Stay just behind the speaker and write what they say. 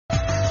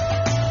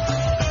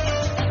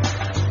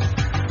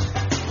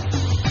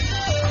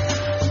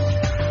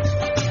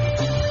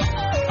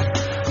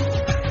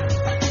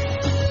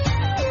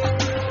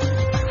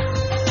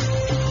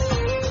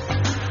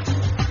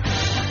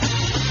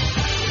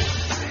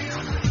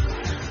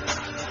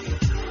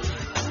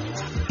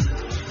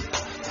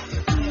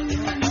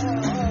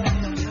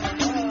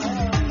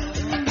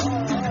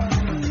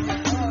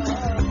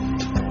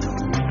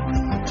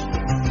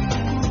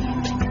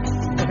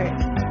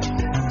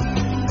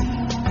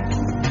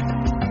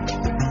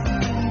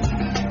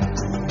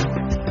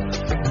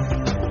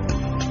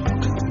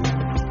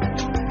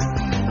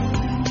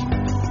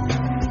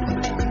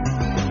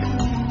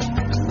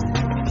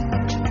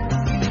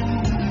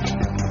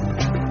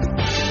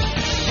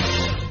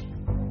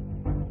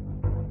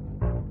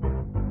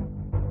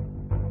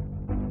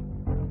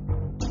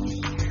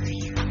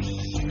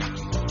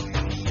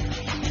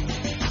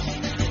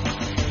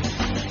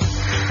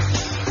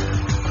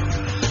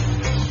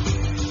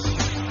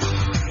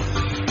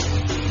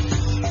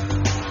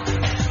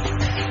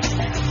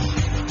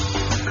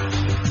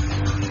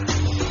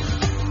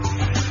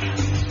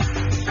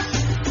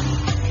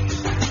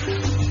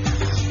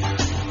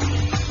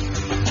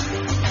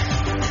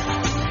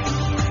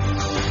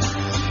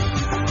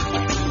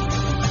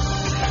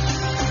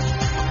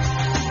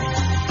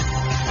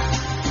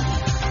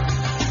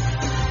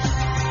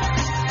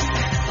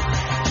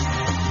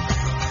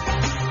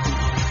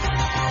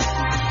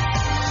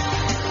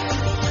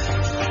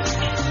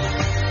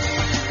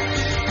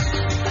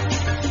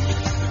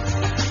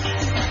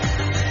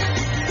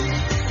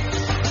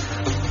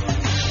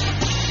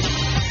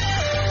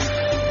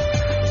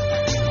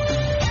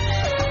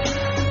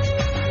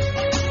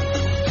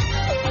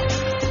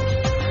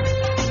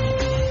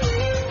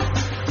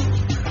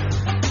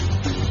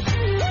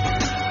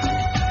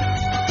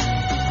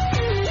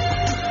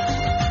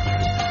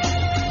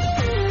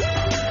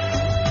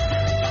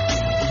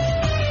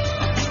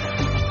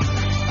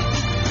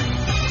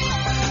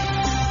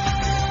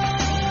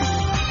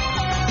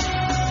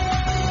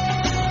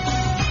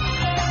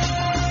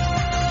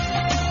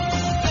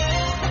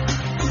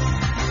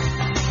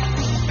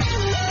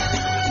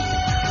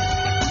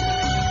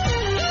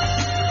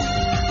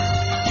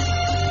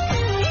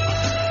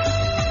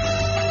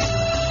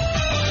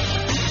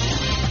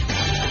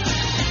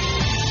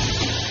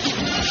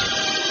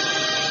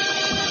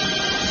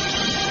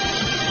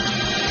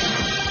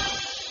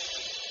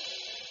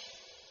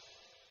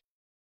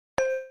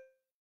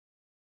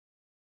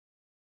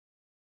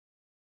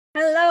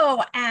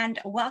and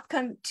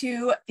welcome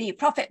to the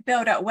Profit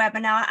Builder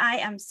webinar. I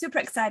am super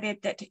excited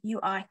that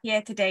you are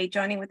here today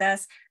joining with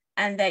us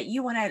and that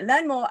you want to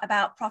learn more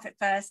about Profit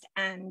First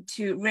and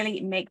to really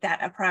make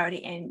that a priority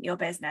in your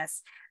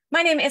business.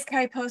 My name is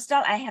Carrie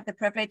Postal. I have the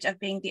privilege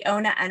of being the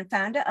owner and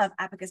founder of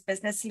Abacus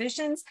Business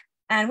Solutions.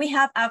 And we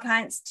help our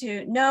clients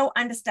to know,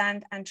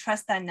 understand, and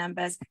trust their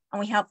numbers. And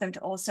we help them to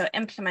also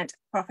implement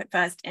Profit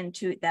First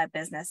into their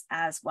business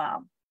as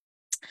well.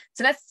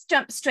 So let's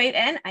jump straight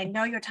in. I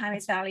know your time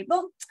is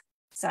valuable.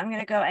 So I'm going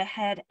to go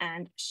ahead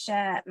and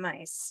share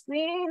my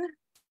screen.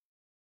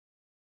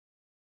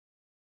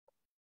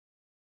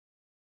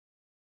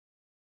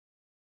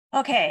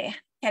 Okay,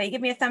 Kelly,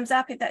 give me a thumbs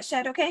up if that's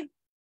shared okay?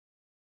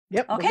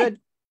 Yep, okay. We're good.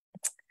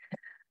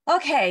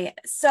 Okay,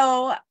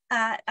 so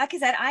like I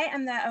said, I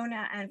am the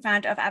owner and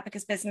founder of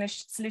Abacus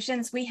Business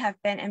Solutions. We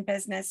have been in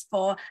business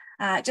for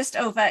just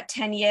over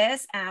 10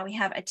 years. We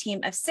have a team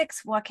of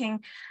 6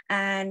 working,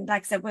 and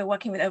like I said, we're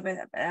working with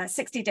over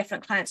 60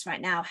 different clients right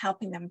now,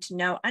 helping them to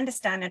know,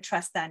 understand, and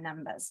trust their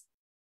numbers.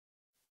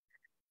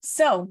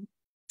 So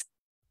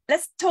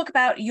let's talk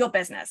about your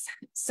business.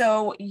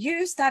 So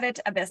you started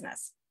a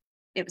business.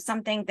 It was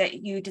something that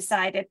you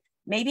decided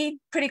maybe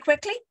pretty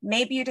quickly,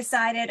 maybe you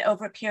decided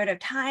over a period of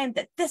time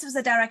that this was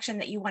the direction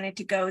that you wanted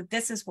to go.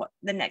 This is what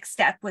the next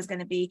step was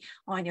going to be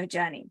on your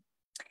journey.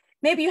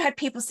 Maybe you had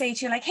people say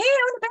to you like, hey,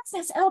 own a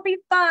business, it'll be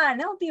fun,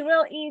 it'll be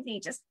real easy,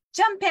 just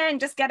jump in,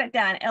 just get it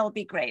done, it'll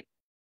be great.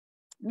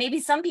 Maybe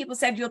some people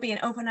said you'll be an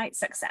overnight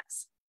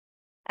success.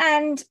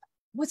 And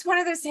it's one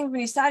of those things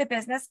when you start a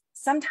business,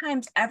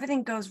 sometimes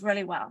everything goes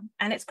really well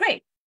and it's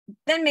great.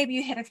 Then maybe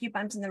you hit a few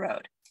bumps in the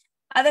road.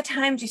 Other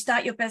times you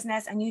start your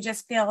business and you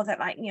just feel that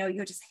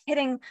you're just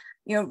hitting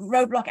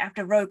roadblock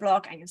after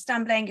roadblock and you're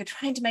stumbling, you're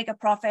trying to make a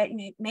profit.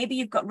 Maybe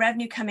you've got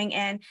revenue coming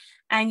in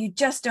and you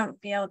just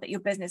don't feel that your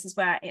business is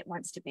where it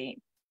wants to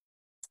be.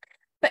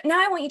 But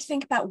now I want you to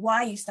think about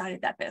why you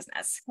started that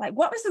business. Like,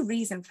 what was the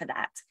reason for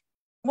that?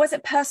 Was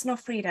it personal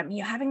freedom?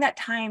 You're having that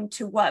time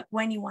to work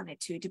when you wanted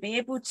to be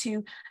able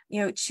to,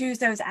 choose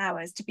those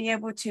hours, to be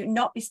able to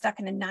not be stuck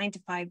in a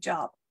 9-to-5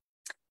 job.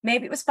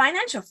 Maybe it was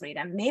financial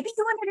freedom. Maybe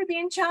you wanted to be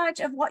in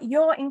charge of what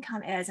your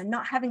income is and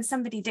not having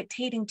somebody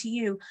dictating to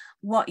you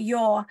what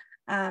your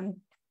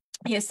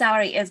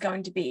salary is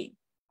going to be.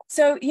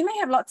 So you may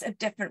have lots of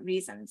different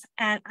reasons.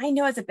 And I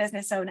know as a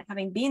business owner,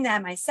 having been there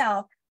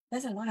myself,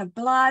 there's a lot of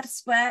blood,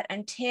 sweat,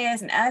 and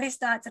tears and early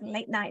starts and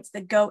late nights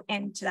that go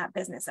into that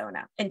business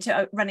owner,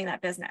 into running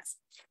that business.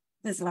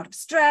 There's a lot of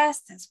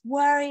stress, there's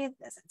worry,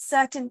 there's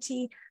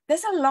uncertainty,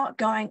 there's a lot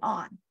going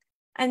on.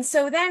 And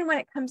so then when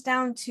it comes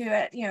down to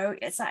it,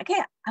 it's like,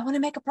 okay, I want to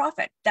make a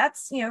profit.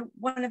 That's,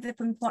 one of the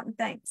important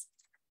things.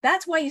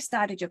 That's why you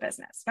started your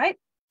business, right?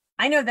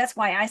 I know that's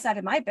why I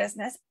started my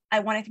business. I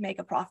wanted to make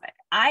a profit.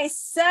 I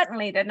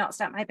certainly did not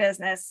start my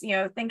business,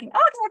 thinking,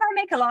 oh, if I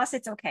make a loss,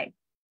 it's okay.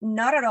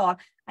 Not at all.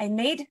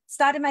 I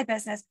started my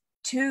business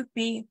to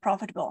be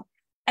profitable.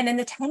 And in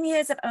the 10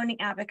 years of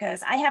owning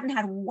Abacus, I haven't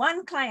had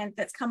one client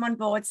that's come on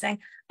board saying,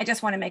 I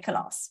just want to make a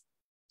loss.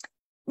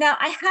 Now,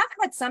 I have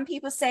had some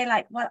people say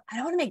like, well, I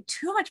don't want to make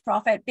too much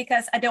profit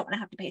because I don't want to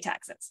have to pay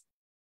taxes.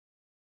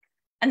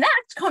 And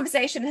that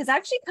conversation has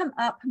actually come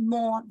up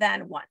more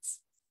than once.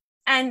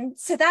 And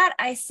to that,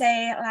 I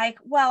say like,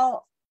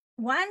 well,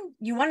 one,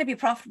 you want to be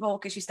profitable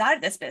because you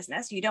started this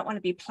business. You don't want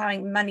to be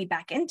plowing money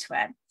back into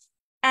it.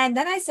 And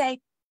then I say,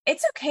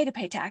 it's okay to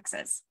pay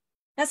taxes.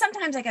 Now,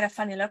 sometimes I get a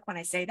funny look when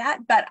I say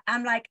that, but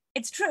I'm like,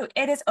 it's true.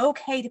 It is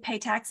okay to pay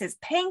taxes.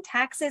 Paying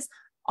taxes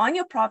on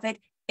your profit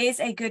is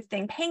a good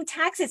thing. Paying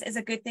taxes is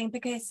a good thing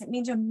because it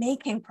means you're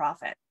making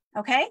profit,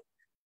 okay?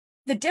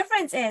 The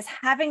difference is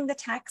having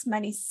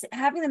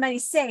the money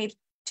saved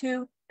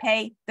to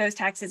pay those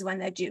taxes when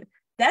they're due.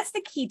 That's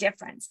the key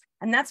difference.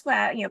 And that's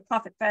where,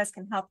 Profit First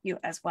can help you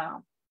as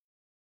well.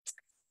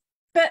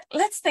 But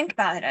let's think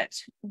about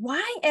it.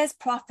 Why is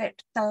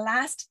profit the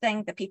last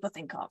thing that people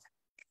think of?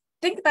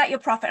 Think about your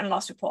profit and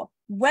loss report.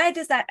 Where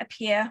does that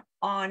appear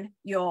on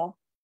your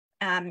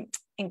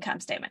income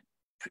statement?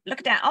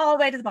 Look down all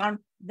the way to the bottom.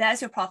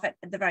 There's your profit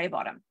at the very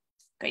bottom.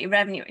 Got your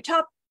revenue at the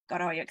top,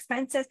 got all your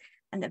expenses,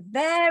 and the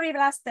very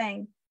last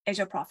thing is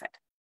your profit.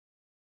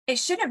 It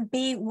shouldn't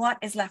be what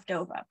is left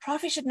over.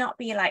 Profit should not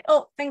be like,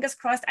 oh, fingers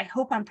crossed, I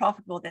hope I'm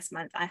profitable this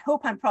month. I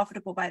hope I'm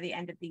profitable by the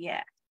end of the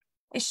year.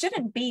 It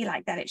shouldn't be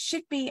like that. It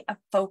should be a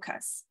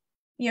focus.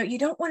 You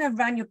don't want to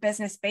run your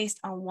business based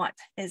on what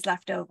is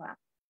left over.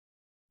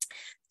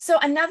 So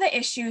another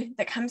issue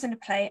that comes into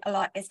play a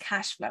lot is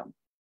cash flow.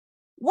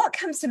 What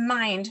comes to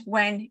mind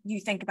when you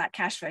think about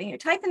cash flow?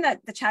 Type in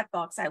the chat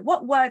box.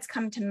 What words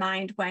come to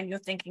mind when you're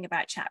thinking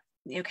about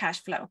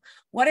cash flow?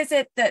 What is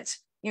it that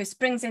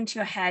springs into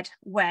your head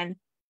when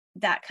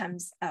that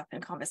comes up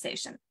in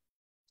conversation?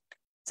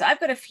 So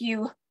I've got a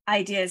few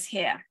ideas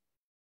here.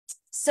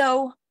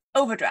 So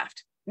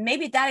overdraft.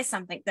 Maybe that is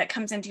something that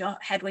comes into your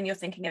head when you're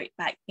thinking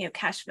about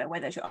cash flow,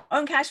 whether it's your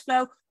own cash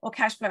flow or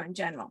cash flow in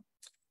general.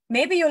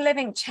 Maybe you're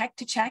living check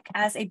to check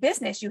as a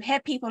business. You hear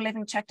people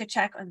living check to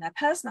check in their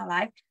personal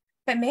life,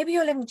 but maybe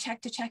you're living check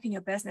to check in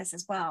your business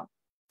as well.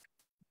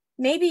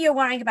 Maybe you're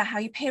worrying about how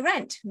you pay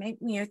rent.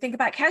 Maybe, think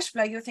about cash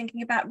flow, you're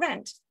thinking about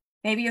rent.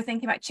 Maybe you're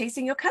thinking about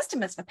chasing your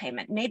customers for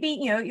payment. Maybe,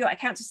 your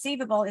accounts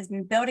receivable has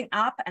been building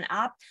up,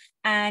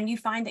 and you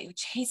find that you're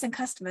chasing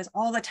customers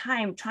all the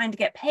time, trying to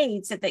get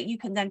paid so that you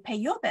can then pay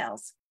your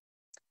bills.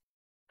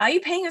 Are you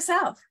paying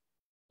yourself?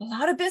 A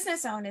lot of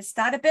business owners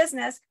start a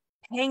business,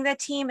 paying their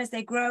team as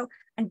they grow,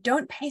 and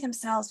don't pay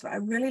themselves for a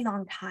really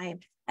long time.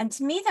 And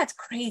to me, that's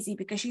crazy,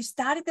 because you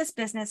started this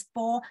business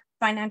for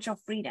financial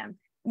freedom.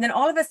 And then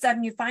all of a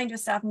sudden you find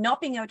yourself not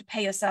being able to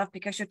pay yourself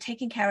because you're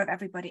taking care of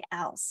everybody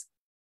else.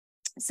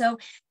 So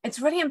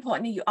it's really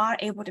important that you are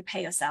able to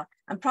pay yourself,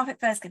 and Profit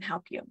First can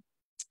help you.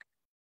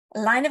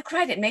 Line of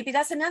credit, maybe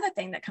that's another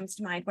thing that comes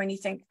to mind when you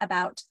think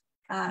about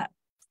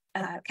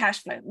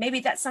cash flow.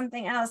 Maybe that's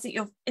something else that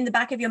you're in the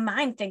back of your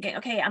mind thinking,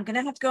 okay, I'm going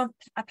to have to go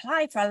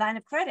apply for a line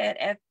of credit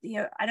if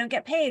I don't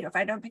get paid or if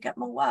I don't pick up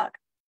more work.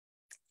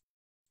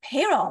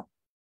 Payroll,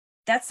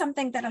 that's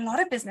something that a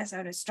lot of business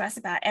owners stress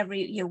about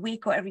every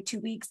week or every 2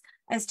 weeks,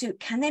 as to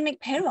can they make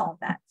payroll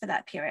for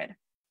that period.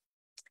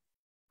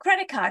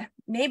 Credit card,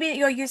 maybe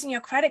you're using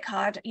your credit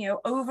card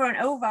over and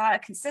over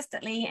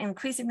consistently,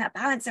 increasing that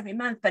balance every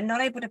month, but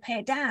not able to pay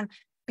it down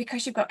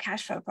because you've got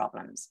cash flow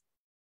problems.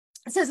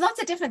 So there's lots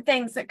of different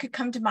things that could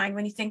come to mind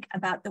when you think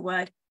about the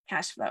word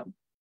cash flow.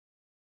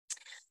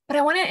 But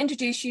I want to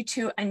introduce you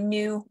to a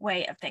new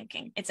way of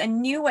thinking. It's a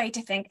new way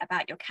to think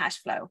about your cash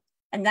flow.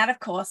 And that, of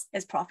course,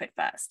 is Profit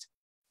First.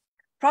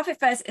 Profit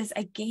First is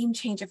a game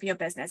changer for your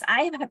business.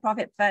 I have had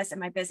Profit First in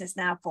my business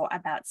now for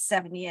about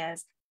 7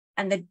 years.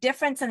 And the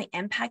difference and the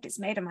impact it's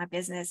made on my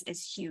business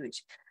is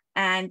huge.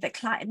 And the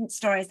client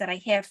stories that I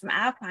hear from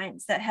our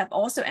clients that have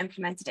also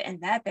implemented it in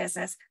their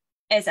business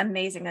is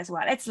amazing as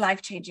well. It's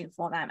life-changing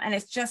for them. And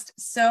it's just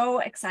so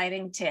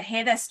exciting to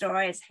hear their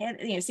stories,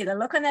 see the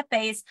look on their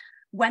face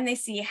when they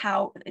see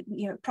how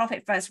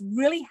Profit First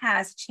really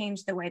has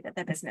changed the way that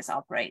their business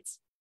operates.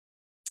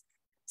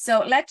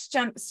 So let's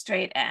jump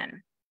straight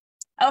in.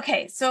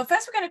 Okay, so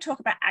first we're going to talk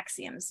about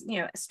axioms,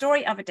 a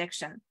story of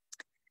addiction.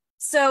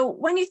 So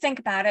when you think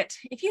about it,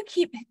 if you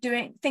keep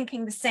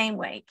thinking the same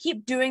way,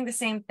 keep doing the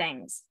same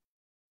things,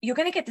 you're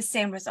going to get the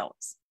same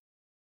results.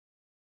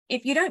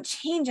 If you don't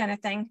change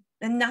anything,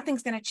 then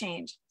nothing's going to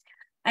change.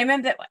 I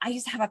remember that I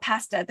used to have a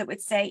pastor that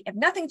would say, if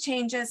nothing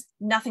changes,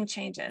 nothing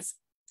changes.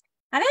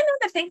 And I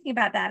remember thinking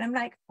about that. I'm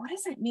like, what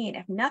does that mean?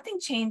 If nothing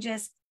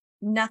changes,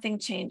 nothing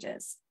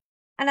changes.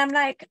 And I'm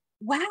like,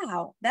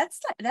 wow,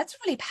 that's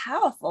really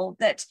powerful,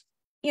 that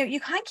you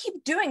can't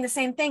keep doing the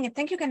same thing and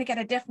think you're going to get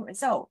a different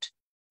result.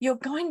 You're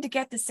going to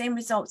get the same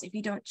results if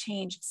you don't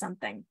change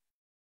something.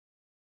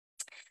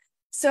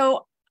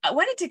 So I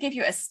wanted to give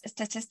you a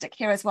statistic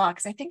here as well,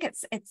 because I think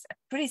it's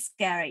pretty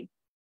scary.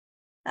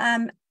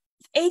 83%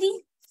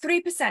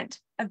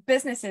 of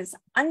businesses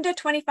under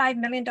 $25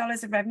 million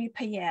of revenue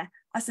per year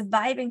are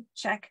surviving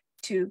check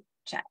to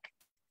check.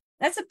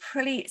 That's a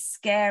pretty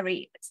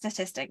scary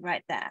statistic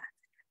right there.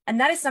 And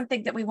that is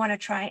something that we want to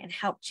try and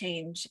help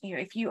change.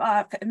 If you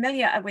are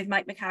familiar with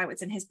Mike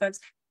Michalowicz and his books,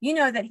 you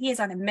know that he is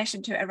on a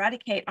mission to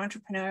eradicate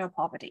entrepreneurial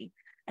poverty.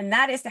 And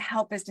that is to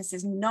help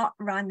businesses not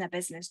run their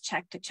business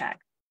check to check.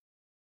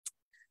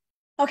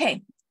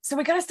 Okay, so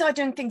we got to start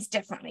doing things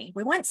differently.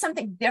 We want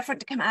something different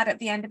to come out at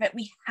the end of it.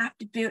 We have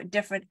to do it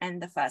different in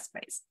the first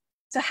place.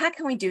 So how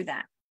can we do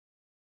that?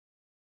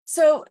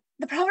 So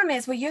the problem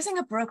is we're using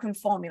a broken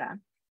formula.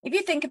 If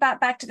you think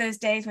about back to those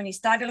days when you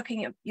started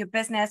looking at your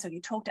business or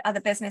you talk to other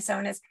business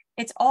owners,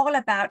 it's all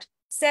about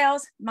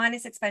sales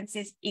minus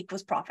expenses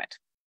equals profit,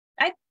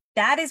 right?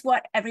 That is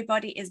what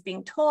everybody is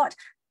being taught.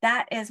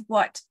 That is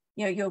what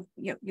you're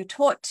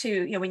taught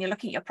to, when you're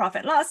looking at your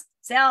profit loss,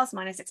 sales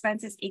minus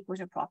expenses equals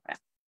your profit.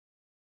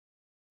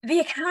 The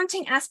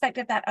accounting aspect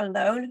of that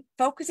alone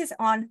focuses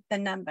on the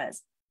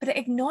numbers, but it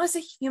ignores the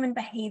human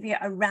behavior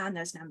around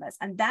those numbers.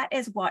 And that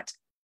is what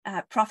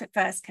Profit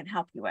First can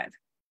help you with.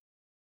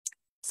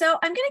 So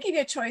I'm going to give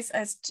you a choice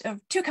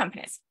of two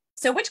companies.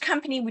 So which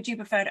company would you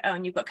prefer to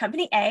own? You've got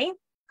company A,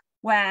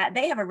 where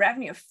they have a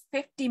revenue of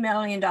 $50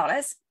 million, or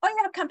you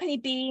have company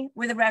B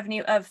with a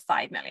revenue of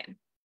 $5 million.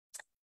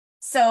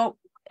 So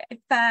if,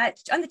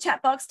 on the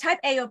chat box, type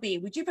A or B.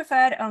 Would you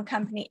prefer to own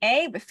company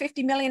A with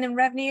 50 million in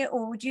revenue,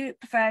 or would you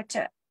prefer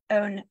to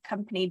own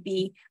company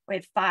B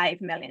with $5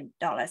 million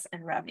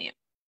in revenue?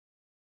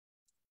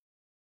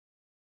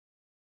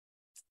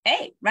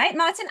 A, right,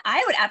 Martin?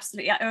 I would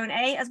absolutely own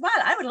A as well.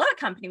 I would love a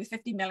company with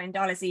 $50 million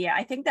a year.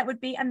 I think that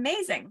would be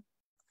amazing.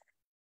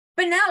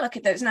 But now look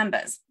at those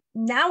numbers.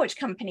 Now, which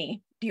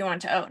company do you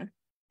want to own?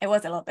 It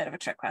was a little bit of a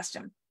trick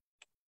question.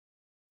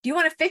 Do you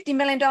want a $50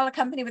 million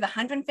company with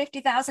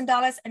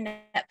 $150,000 in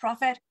net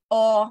profit,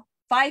 or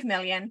 $5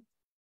 million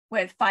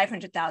with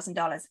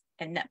 $500,000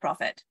 in net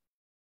profit?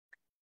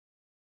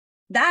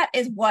 That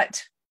is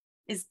what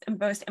is the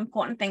most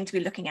important thing to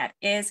be looking at,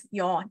 is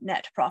your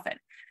net profit.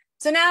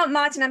 So now,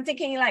 Martin, I'm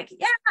thinking like,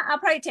 yeah, I'll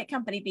probably take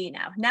company B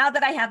now. Now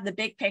that I have the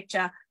big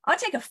picture, I'll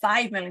take a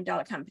 $5 million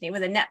company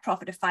with a net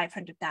profit of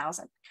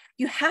 $500,000.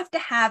 You have to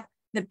have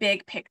the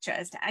big picture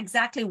as to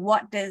exactly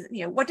what does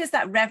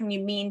that revenue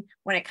mean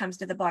when it comes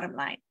to the bottom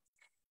line.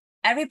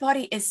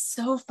 everybody is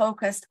so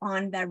focused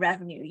on their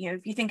revenue. You know,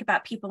 if you think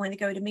about people when they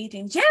go to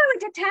meetings, yeah, we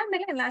did 10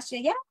 million last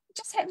year. Yeah,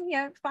 just hit,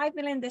 5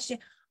 million this year.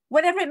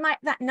 Whatever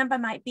that number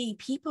might be,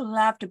 people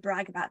love to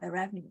brag about their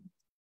revenue.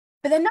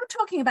 But they're not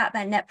talking about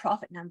their net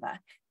profit number.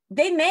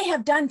 They may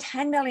have done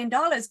 $10 million.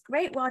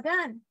 Great, well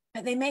done.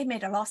 But they may have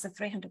made a loss of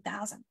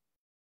 300,000.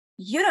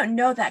 You don't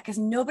know that because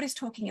nobody's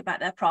talking about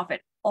their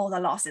profit or the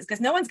losses,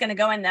 because no one's going to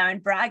go in there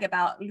and brag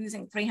about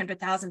losing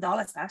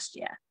 $300,000 last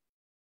year.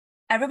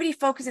 Everybody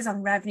focuses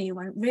on revenue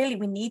when really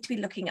we need to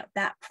be looking at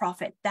that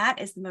profit. That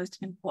is the most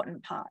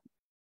important part.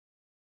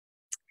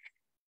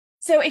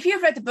 So if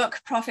you've read the book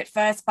Profit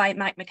First by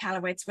Mike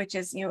Michalowicz, which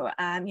is,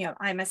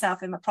 I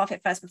myself am a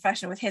Profit First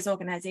professional with his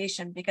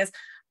organization, because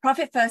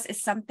Profit First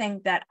is something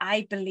that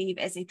I believe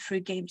is a true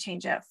game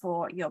changer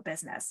for your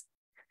business.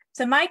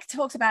 So Mike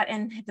talks about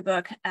in the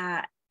book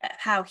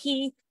how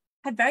he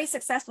had very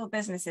successful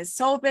businesses,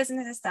 sold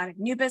businesses, started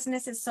new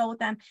businesses, sold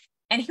them,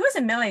 and he was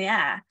a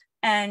millionaire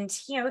and,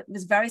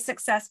 was very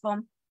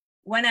successful,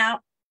 went out,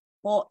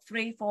 bought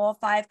 3, 4,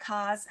 5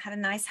 cars, had a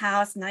nice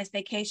house, nice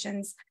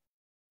vacations,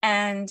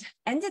 and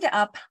ended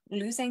up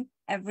losing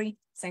every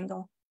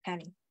single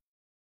penny.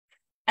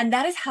 And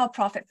that is how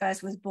Profit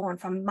First was born,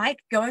 from Mike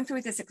going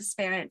through this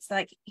experience.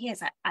 Like,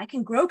 yes, I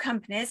can grow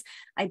companies,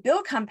 I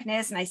build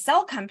companies, and I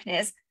sell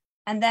companies,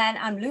 and then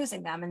I'm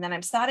losing them, and then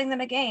I'm starting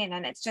them again.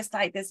 And it's just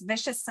like this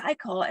vicious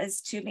cycle as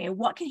to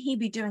what can he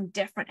be doing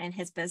different in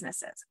his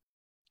businesses.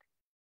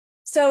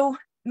 So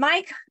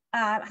Mike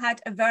had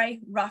a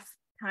very rough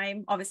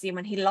time, obviously,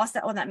 when he lost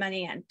all that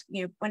money and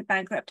went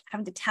bankrupt,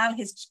 having to tell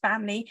his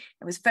family.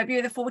 It was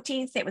February the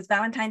 14th, it was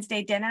Valentine's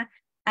Day dinner,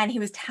 and he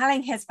was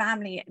telling his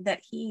family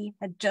that he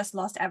had just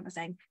lost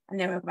everything and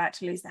they were about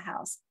to lose the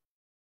house.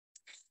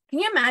 Can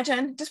you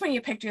imagine, just when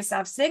you picture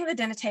yourself sitting at the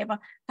dinner table,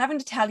 having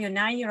to tell your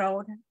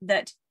 9-year-old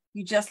that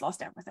you just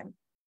lost everything?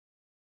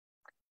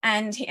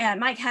 And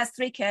Mike has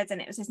 3 kids,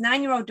 and it was his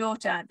 9-year-old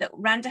daughter that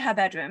ran to her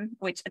bedroom,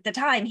 which at the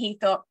time he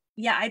thought,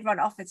 yeah, I'd run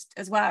off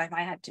as well if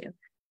I had to.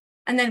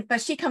 And then,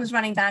 but she comes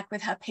running back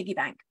with her piggy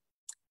bank.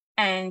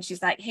 And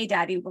she's like, hey,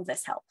 Daddy, will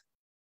this help?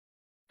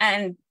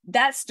 And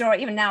that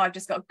story, even now, I've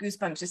just got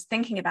goosebumps just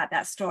thinking about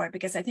that story,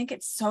 because I think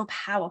it's so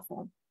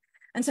powerful.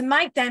 And so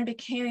Mike then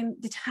became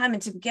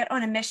determined to get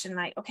on a mission,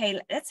 like, okay,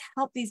 let's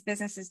help these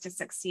businesses to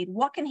succeed.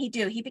 What can he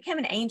do? He became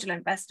an angel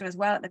investor as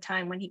well at the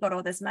time when he got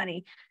all this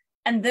money.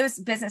 And those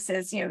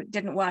businesses,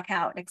 didn't work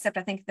out, except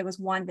I think there was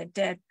one that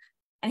did.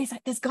 And he's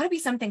like, there's got to be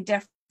something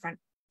different.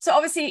 So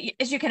obviously,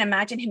 as you can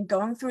imagine, him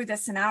going through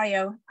this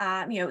scenario,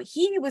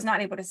 he was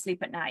not able to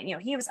sleep at night.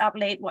 He was up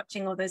late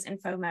watching all those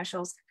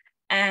infomercials,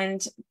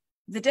 and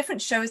the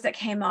different shows that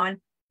came on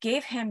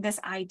gave him this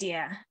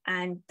idea.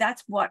 And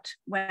that's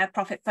where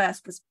Profit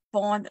First was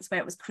born. That's where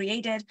it was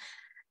created.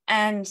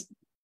 And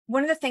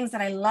one of the things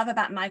that I love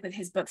about Mike with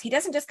his books, he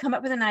doesn't just come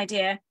up with an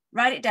idea,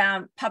 write it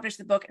down, publish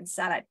the book and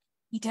sell it.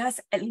 He does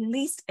at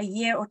least a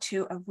year or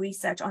 2 of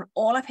research on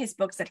all of his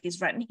books that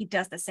he's written. He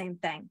does the same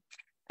thing.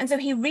 And so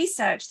he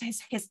researched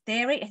his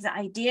theory, his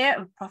idea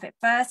of Profit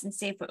First, and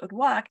see if it would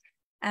work,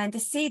 and to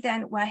see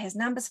then where his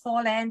numbers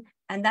fall in.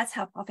 And that's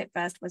how Profit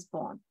First was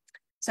born.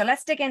 So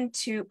let's dig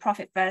into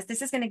Profit First.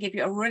 This is going to give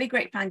you a really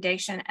great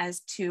foundation as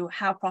to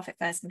how Profit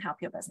First can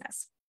help your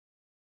business.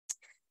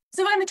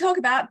 So we're going to talk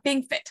about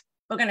being fit.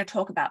 We're going to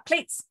talk about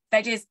plates,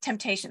 veggies,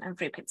 temptation, and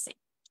frequency.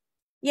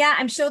 Yeah,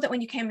 I'm sure that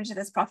when you came into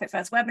this Profit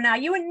First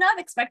webinar, you were not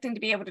expecting to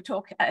be able to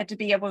talk,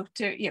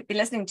 be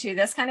listening to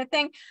this kind of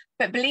thing.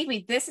 But believe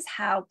me, this is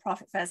how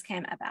Profit First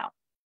came about.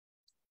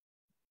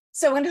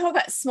 So we're going to talk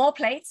about small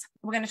plates.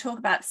 We're going to talk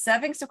about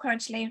serving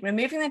sequentially,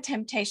 removing the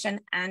temptation,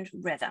 and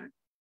rhythm.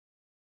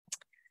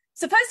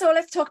 So first of all,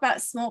 let's talk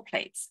about small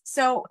plates.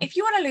 So if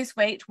you want to lose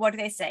weight, what do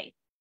they say?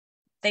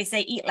 They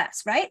say eat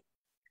less, right?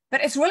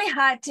 But it's really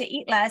hard to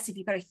eat less if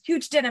you've got a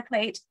huge dinner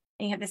plate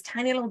and you have this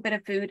tiny little bit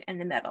of food in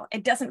the middle.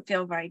 It doesn't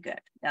feel very good,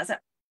 does it?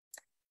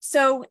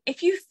 So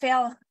if you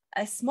fill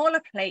a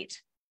smaller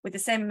plate with the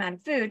same amount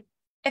of food,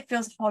 it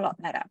feels a whole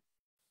lot better.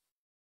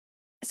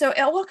 So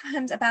it all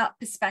comes about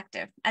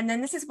perspective. And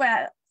then this is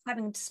where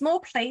having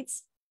small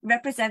plates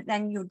represent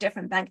then your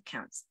different bank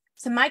accounts.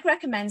 So Mike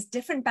recommends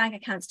different bank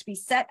accounts to be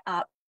set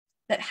up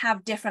that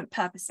have different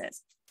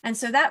purposes. And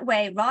so that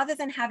way, rather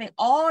than having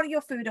all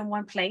your food on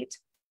one plate,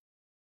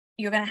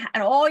 you're going to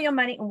have all your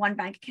money in one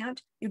bank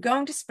account, you're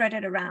going to spread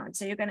it around.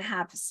 So you're going to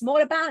have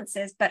smaller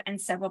balances, but in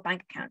several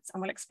bank accounts.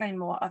 And we'll explain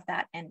more of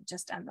that in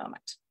just a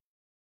moment.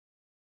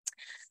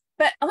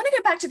 But I want to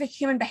go back to the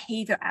human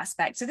behavior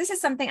aspect. So this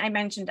is something I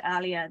mentioned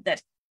earlier,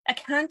 that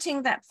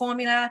accounting, that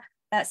formula,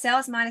 that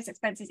sales minus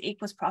expenses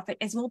equals profit,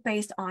 is all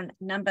based on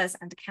numbers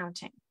and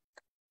accounting.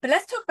 But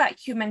let's talk about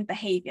human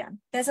behavior.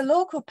 There's a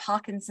law called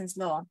Parkinson's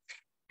law,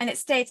 and it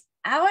states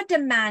our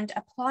demand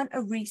upon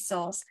a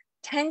resource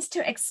tends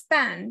to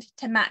expand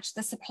to match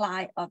the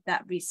supply of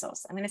that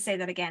resource. I'm going to say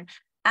that again.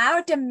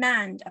 Our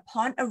demand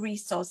upon a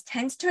resource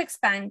tends to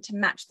expand to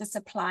match the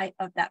supply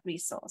of that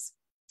resource.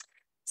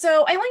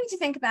 So I want you to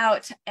think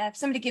about if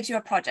somebody gives you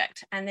a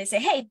project and they say,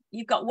 hey,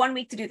 you've got 1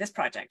 week to do this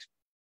project.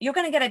 You're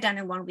going to get it done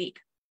in 1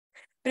 week.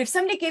 But if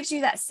somebody gives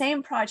you that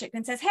same project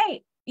and says,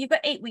 hey, you've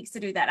got 8 weeks to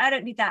do that, I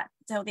don't need that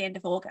until the end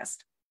of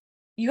August,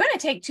 you're going to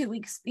take 2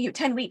 weeks,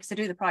 10 weeks to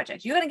do the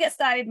project. You're going to get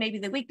started maybe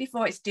the week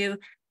before it's due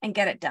and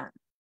get it done.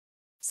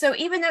 So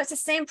even though it's the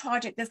same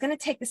project, that's going to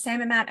take the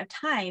same amount of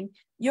time,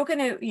 you're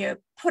going to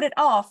put it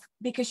off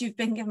because you've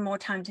been given more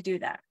time to do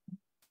that.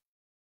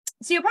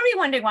 So you're probably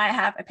wondering why I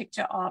have a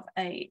picture of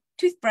a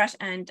toothbrush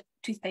and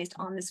toothpaste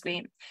on the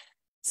screen.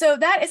 So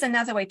that is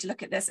another way to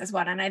look at this as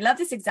well. And I love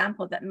this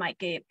example that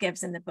Mike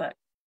gives in the book.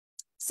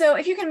 So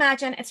if you can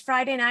imagine, it's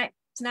Friday night,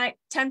 tonight,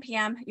 10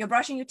 p.m., you're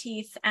brushing your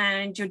teeth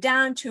and you're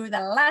down to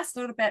the last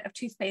little bit of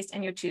toothpaste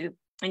in your tube.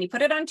 And you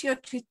put it onto your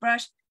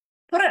toothbrush,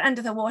 put it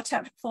under the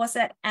water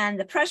faucet, and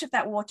the pressure of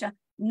that water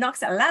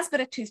knocks that last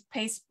bit of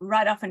toothpaste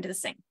right off into the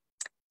sink.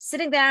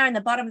 Sitting there in the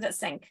bottom of that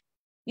sink,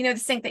 you know, the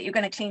sink that you're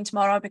going to clean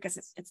tomorrow because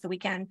it's the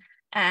weekend,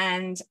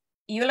 and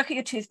you look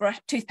at your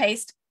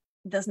toothpaste,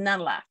 there's none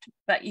left,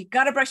 but you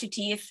got to brush your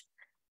teeth.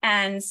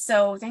 And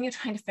so then you're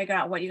trying to figure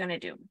out what you're going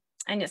to do.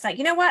 And it's like,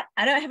 you know what?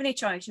 I don't have any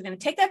choice. You're going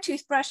to take that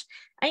toothbrush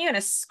and you're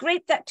going to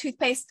scrape that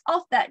toothpaste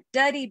off that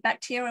dirty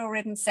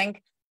bacterial-ridden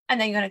sink, and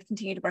then you're going to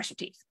continue to brush your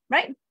teeth,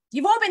 right?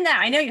 You've all been there.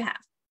 I know you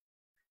have.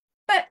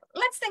 But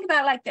let's think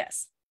about it like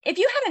this. If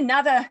you had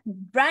another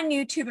brand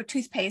new tube of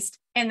toothpaste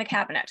in the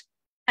cabinet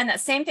and that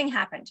same thing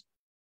happened,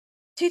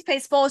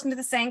 toothpaste falls into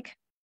the sink,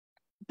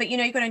 but you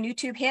know, you've got a new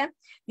tube here,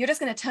 you're just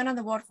going to turn on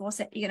the water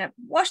faucet, you're going to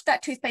wash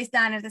that toothpaste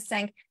down into the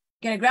sink,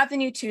 you're going to grab the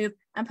new tube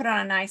and put on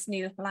a nice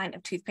new line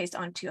of toothpaste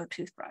onto your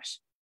toothbrush.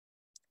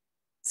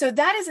 So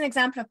that is an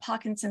example of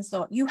Parkinson's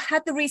law. You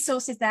had the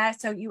resources there,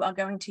 so you are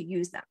going to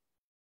use them.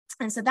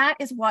 And so that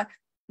is what,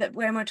 that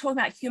when we're talking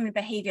about human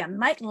behavior,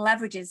 Mike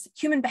leverages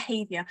human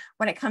behavior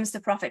when it comes to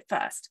profit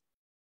first.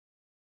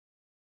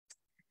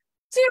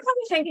 So you're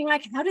probably thinking,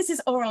 like, how does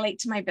this all relate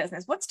to my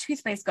business? What's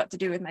toothpaste got to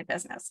do with my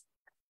business?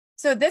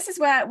 So this is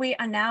where we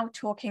are now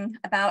talking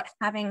about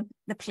having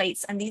the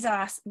plates, and these are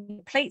our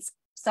plates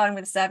starting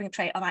with a serving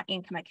tray of our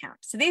income account.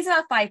 So these are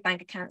our 5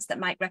 bank accounts that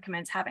Mike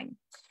recommends having.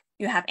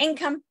 You have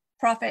income,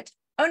 profit,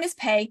 owner's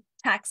pay,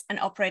 tax, and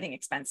operating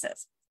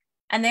expenses.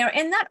 And they are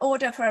in that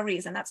order for a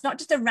reason. That's not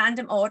just a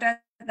random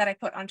order that I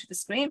put onto the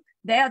screen.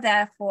 They are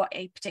there for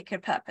a particular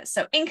purpose.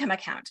 So income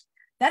account,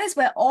 that is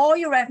where all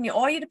your revenue,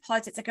 all your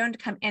deposits are going to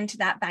come into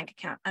that bank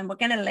account, and we're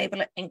going to label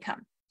it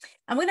income.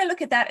 And we're going to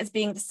look at that as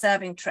being the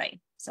serving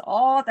tray. So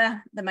all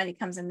the money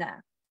comes in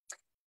there.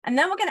 And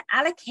then we're going to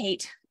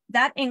allocate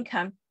that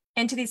income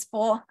into these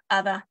 4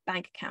 other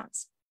bank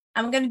accounts.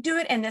 And we're going to do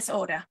it in this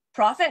order.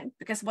 Profit,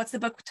 because what's the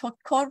book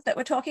called that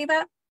we're talking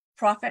about?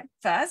 Profit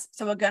first.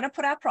 So we're going to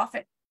put our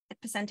profit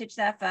percentage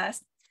there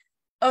first.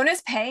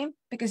 Owner's pay,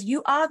 because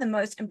you are the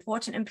most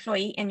important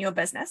employee in your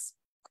business.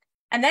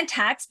 And then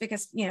tax,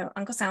 because, you know,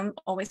 Uncle Sam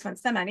always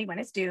wants their money when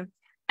it's due.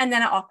 And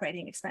then our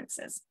operating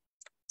expenses.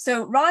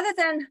 So rather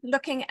than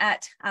looking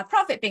at our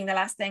profit being the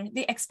last thing,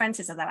 the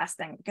expenses are the last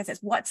thing, because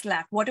it's what's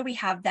left. What do we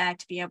have there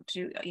to be able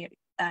to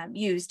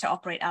use to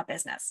operate our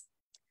business?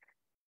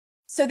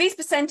 So these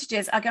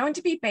percentages are going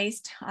to be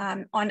based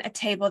on a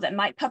table that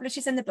Mike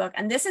publishes in the book.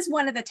 And this is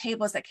one of the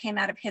tables that came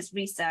out of his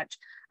research,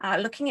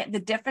 looking at the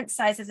different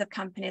sizes of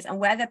companies and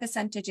where their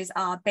percentages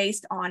are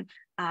based on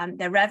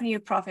their revenue,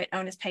 profit,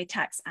 owner's pay,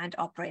 tax, and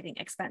operating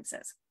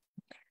expenses.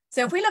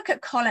 So if we look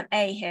at column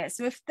A here,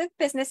 so if the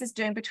business is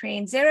doing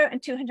between $0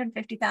 and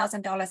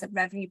 $250,000 of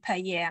revenue per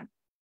year,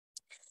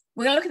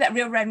 we're going to look at that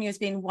real revenue as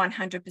being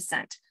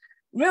 100%.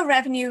 Real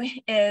revenue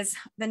is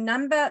the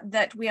number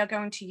that we are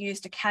going to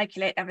use to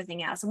calculate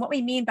everything else. And what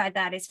we mean by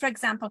that is, for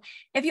example,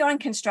 if you're in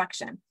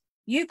construction,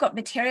 you've got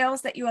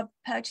materials that you are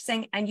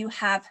purchasing and you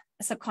have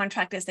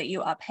subcontractors that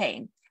you are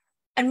paying.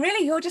 And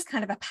really, you're just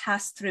kind of a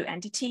pass-through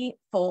entity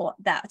for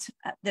that,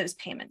 those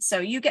payments. So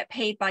you get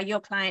paid by your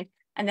client,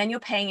 and then you're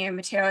paying your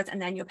materials, and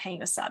then you're paying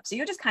your subs. So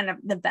you're just kind of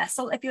the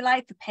vessel, if you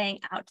like, for paying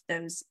out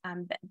those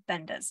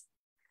vendors.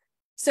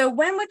 So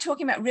when we're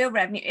talking about real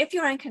revenue, if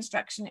you're in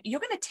construction,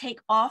 you're going to take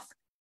off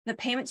the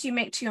payments you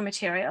make to your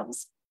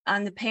materials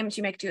and the payments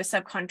you make to your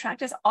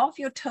subcontractors off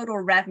your total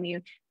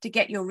revenue to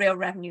get your real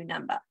revenue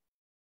number.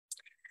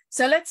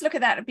 So let's look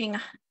at that being,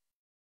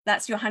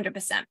 that's your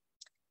 100%.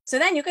 So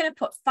then you're going to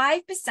put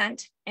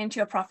 5% into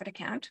your profit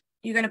account.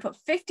 You're going to put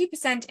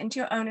 50% into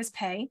your owner's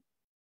pay,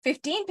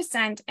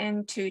 15%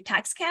 into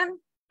tax can,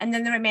 and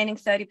then the remaining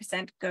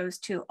 30% goes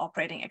to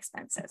operating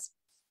expenses.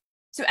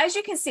 So as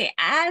you can see,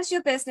 as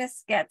your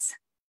business gets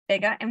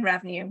bigger in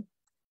revenue,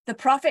 the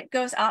profit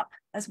goes up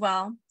as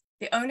well.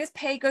 The owner's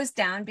pay goes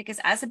down because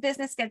as the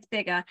business gets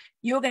bigger,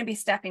 you're going to be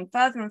stepping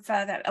further and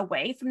further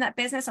away from that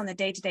business on the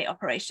day-to-day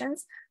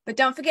operations. But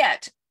don't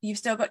forget, you've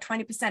still got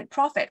 20%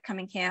 profit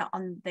coming here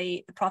on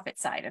the profit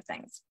side of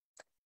things.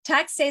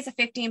 Tax stays at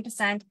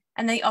 15%,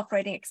 and the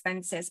operating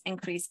expenses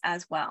increase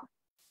as well.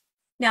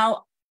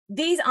 Now,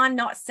 these are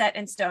not set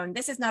in stone.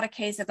 This is not a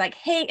case of like,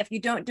 hey, if you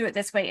don't do it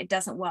this way, it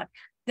doesn't work.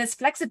 There's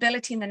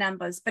flexibility in the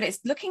numbers, but it's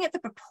looking at the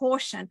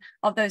proportion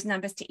of those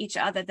numbers to each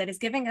other that is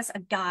giving us a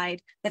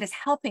guide that is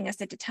helping us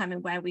to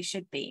determine where we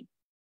should be.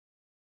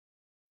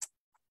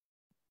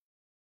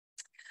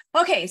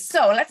 Okay,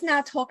 so let's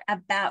now talk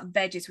about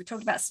veggies. We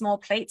talked about small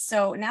plates,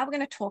 so now we're going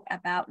to talk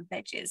about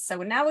veggies. So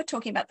now we're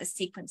talking about the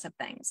sequence of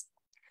things.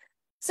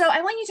 So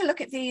I want you to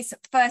look at these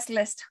first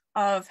list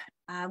of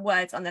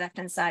words on the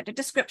left-hand side, a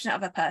description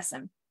of a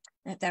person.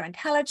 If they're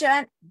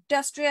intelligent,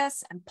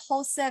 industrious,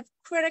 impulsive,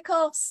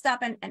 critical,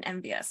 stubborn, and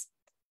envious.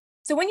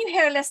 So when you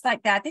hear a list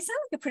like that, they sound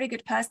like a pretty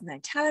good person. They're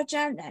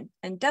intelligent, they're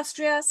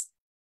industrious.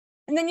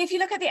 And then if you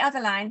look at the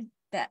other line,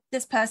 that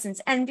this person's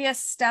envious,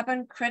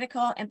 stubborn,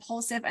 critical,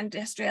 impulsive,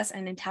 industrious,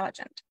 and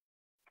intelligent.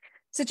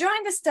 So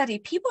during the study,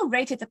 people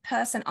rated the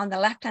person on the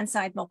left-hand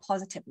side more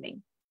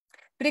positively.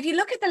 But if you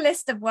look at the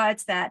list of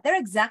words there, they're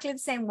exactly the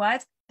same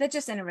words, they're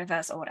just in a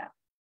reverse order.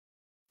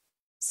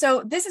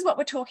 So this is what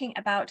we're talking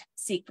about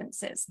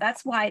sequences.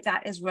 That's why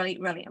that is really,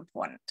 really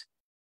important.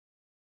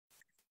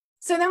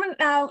 So then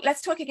now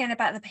let's talk again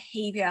about the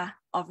behavior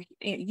of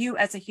you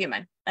as a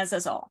human, as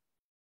us all.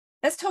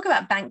 Let's talk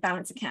about bank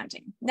balance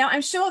accounting. Now,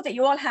 I'm sure that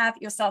you all have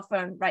your cell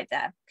phone right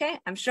there, okay?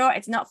 I'm sure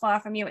it's not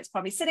far from you. It's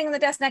probably sitting on the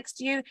desk next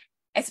to you.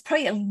 It's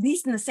probably at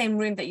least in the same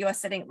room that you are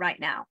sitting right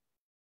now.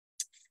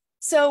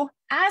 So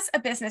as a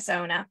business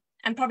owner,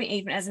 and probably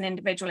even as an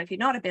individual, if you're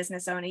not a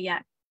business owner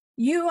yet,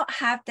 you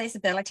have this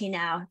ability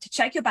now to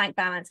check your bank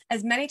balance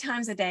as many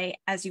times a day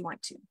as you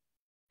want to.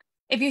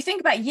 If you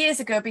think about years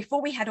ago,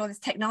 before we had all this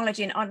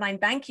technology and online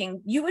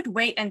banking, you would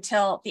wait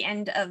until the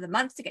end of the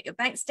month to get your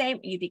bank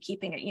statement. You'd be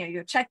keeping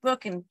your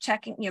checkbook and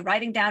checking,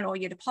 writing down all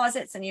your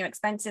deposits and your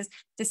expenses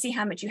to see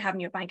how much you have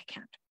in your bank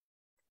account.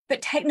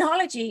 But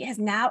technology has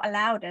now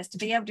allowed us to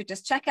be able to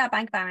just check our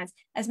bank balance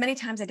as many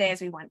times a day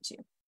as we want to.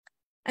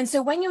 And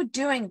so when you're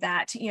doing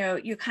that, you're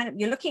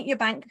looking at your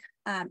bank,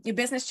 your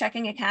business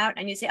checking account,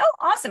 and you say, oh,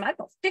 awesome, I've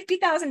got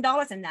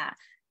 $50,000 in that.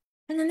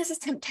 And then there's this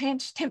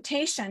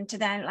temptation to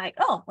then like,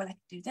 oh, well, I could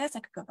do this, I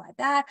could go buy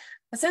that.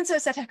 But so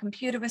said her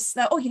computer was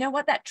slow. Oh, you know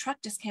what? That truck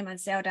just came on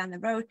sale down the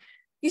road.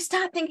 You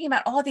start thinking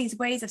about all these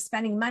ways of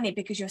spending money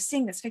because you're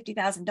seeing this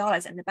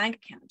 $50,000 in the bank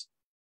account.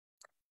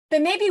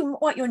 But maybe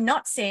what you're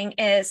not seeing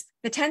is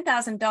the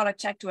 $10,000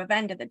 check to a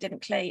vendor that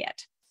didn't clear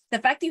yet. The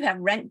fact that you have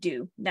rent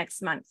due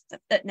next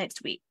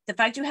week, the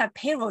fact you have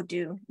payroll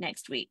due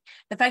next week,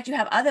 the fact you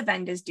have other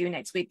vendors due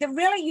next week, that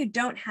really you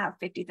don't have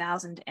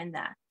 50,000 in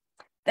there.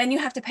 Then you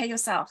have to pay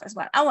yourself as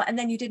well. Oh, and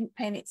then you didn't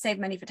save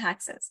money for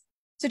taxes.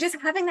 So just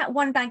having that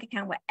one bank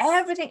account where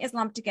everything is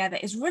lumped together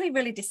is really,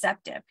 really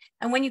deceptive.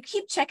 And when you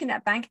keep checking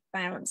that bank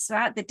balance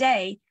throughout the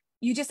day,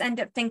 you just end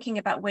up thinking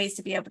about ways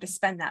to be able to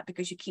spend that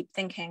because you keep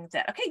thinking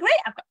that, okay, great,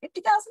 I've got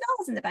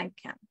 $50,000 in the bank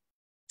account.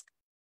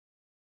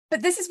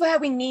 But this is where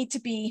we need to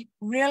be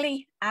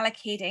really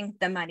allocating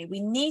the money.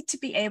 We need to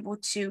be able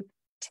to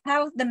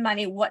tell the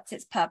money what's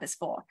its purpose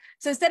for.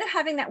 So instead of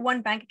having that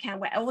one bank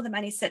account where all the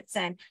money sits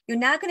in, you're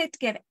now going to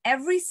give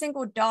every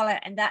single dollar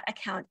in that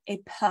account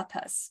a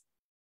purpose.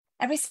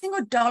 Every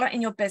single dollar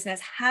in your business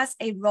has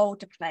a role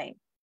to play.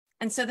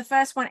 And so the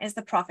first one is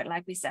the profit,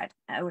 like we said,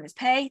 owners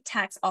pay,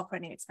 tax,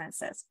 operating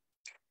expenses.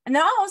 And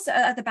there are also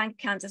other bank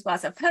accounts as well.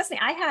 So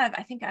personally,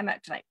 I think I'm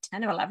up to like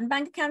 10 or 11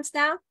 bank accounts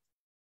now.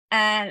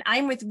 And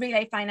I'm with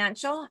Relay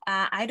Financial.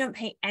 I don't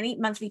pay any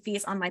monthly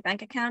fees on my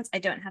bank accounts. I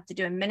don't have to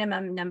do a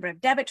minimum number of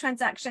debit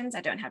transactions.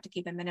 I don't have to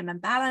keep a minimum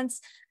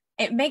balance.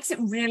 It makes it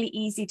really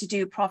easy to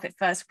do Profit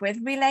First with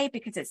Relay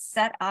because it's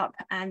set up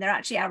and they're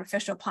actually our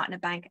official partner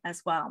bank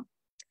as well.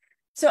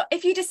 So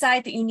if you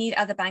decide that you need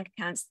other bank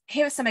accounts,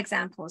 here are some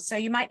examples. So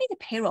you might need a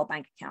payroll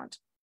bank account.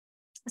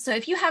 So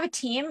if you have a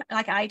team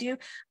like I do,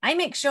 I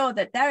make sure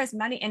that there is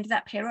money into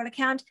that payroll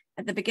account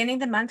at the beginning of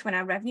the month when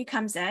our revenue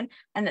comes in,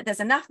 and that there's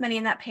enough money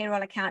in that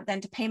payroll account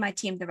then to pay my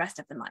team the rest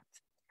of the month.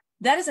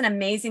 That is an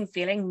amazing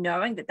feeling,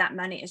 knowing that that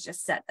money is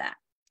just set there.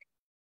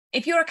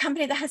 If you're a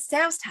company that has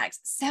sales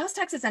tax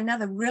is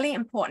another really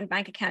important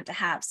bank account to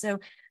have. So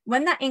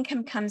when that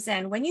income comes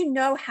in, when you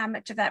know how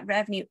much of that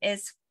revenue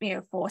is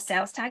for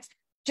sales tax,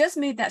 just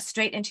move that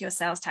straight into your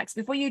sales tax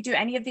before you do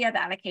any of the other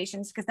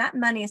allocations, because that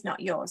money is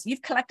not yours.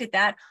 You've collected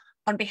that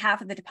on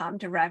behalf of the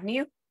Department of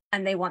Revenue,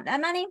 and they want their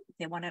money,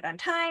 they want it on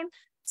time.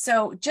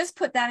 So just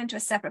put that into a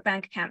separate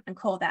bank account and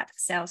call that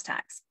sales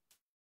tax.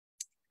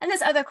 And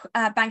there's other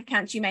bank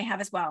accounts you may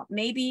have as well.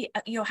 Maybe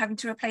you're having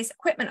to replace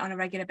equipment on a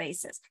regular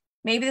basis.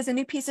 Maybe there's a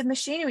new piece of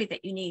machinery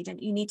that you need,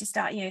 and you need to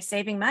start,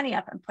 saving money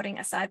up and putting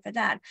aside for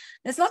that.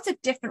 There's lots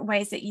of different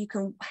ways that you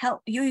can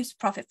help use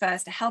Profit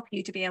First to help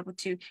you to be able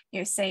to,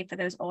 save for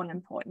those all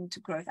important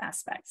growth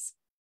aspects.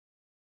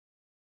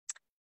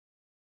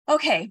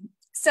 Okay,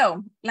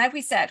 so like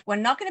we said, we're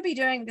not going to be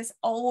doing this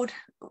old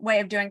way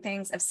of doing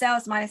things of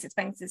sales minus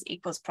expenses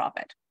equals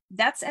profit.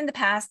 That's in the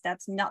past.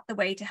 That's not the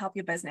way to help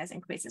your business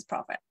increase its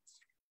profit.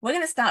 We're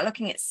going to start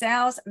looking at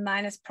sales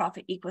minus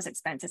profit equals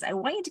expenses. I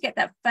want you to get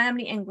that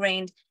firmly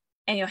ingrained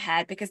in your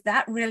head, because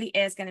that really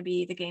is going to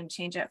be the game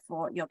changer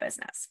for your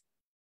business.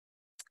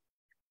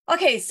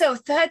 Okay, so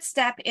third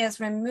step is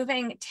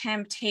removing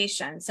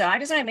temptation. So I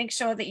just want to make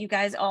sure that you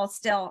guys all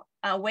still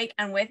awake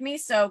and with me.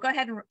 So go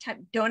ahead and type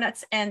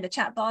donuts in the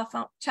chat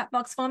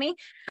box for me.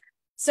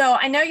 So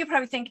I know you're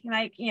probably thinking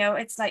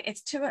it's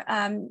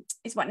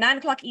 9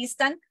 o'clock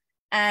Eastern.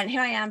 And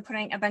here I am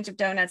putting a bunch of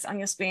donuts on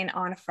your screen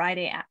on a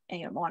Friday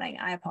morning.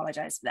 I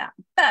apologize for that,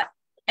 but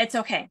it's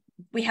okay.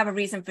 We have a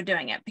reason for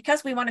doing it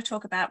because we want to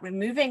talk about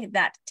removing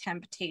that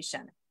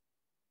temptation.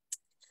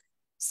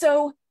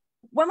 So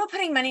when we're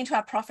putting money into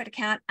our profit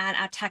account and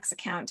our tax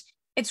account,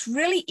 it's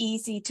really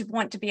easy to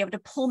want to be able to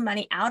pull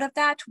money out of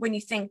that when you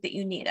think that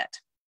you need it.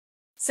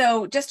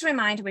 So just a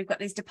reminder, we've got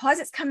these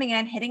deposits coming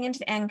in, hitting into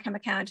the income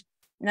account,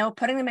 and then we're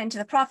putting them into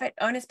the profit,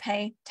 owner's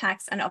pay,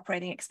 tax, and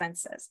operating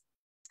expenses.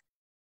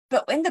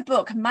 But in the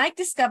book, Mike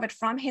discovered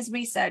from his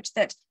research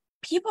that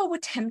people were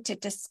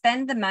tempted to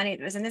spend the money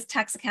that was in this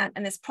tax account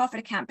and this profit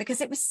account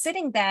because it was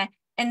sitting there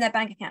in their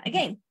bank account.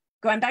 Again,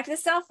 going back to the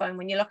cell phone,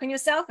 when you look on your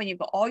cell phone, you've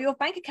got all your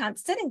bank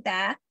accounts sitting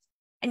there,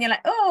 and you're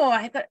like, oh,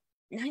 I've got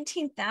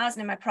 19,000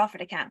 in my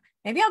profit account.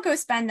 Maybe I'll go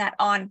spend that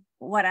on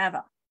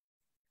whatever.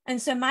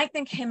 And so Mike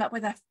then came up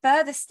with a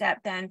further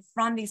step then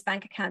from these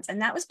bank accounts,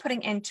 and that was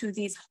putting into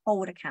these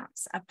hold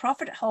accounts, a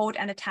profit hold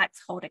and a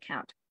tax hold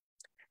account.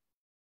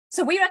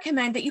 So we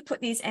recommend that you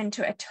put these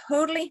into a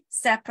totally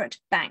separate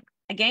bank.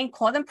 Again,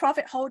 call them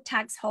profit hold,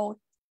 tax hold,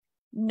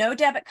 no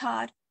debit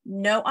card,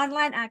 no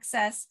online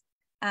access,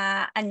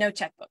 and no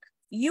checkbook.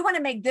 You want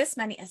to make this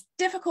money as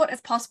difficult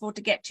as possible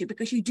to get to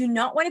because you do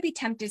not want to be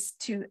tempted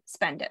to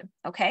spend it,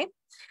 okay?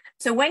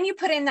 So when you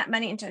put in that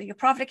money into your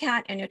profit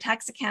account and your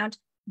tax account,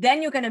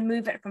 then you're going to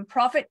move it from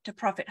profit to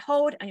profit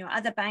hold on your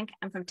other bank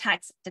and from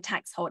tax to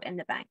tax hold in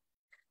the bank.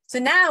 So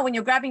now when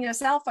you're grabbing your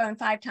cell phone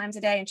 5 times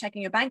a day and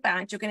checking your bank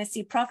balance, you're going to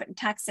see profit and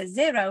tax says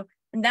 0,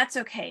 and that's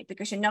okay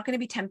because you're not going to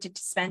be tempted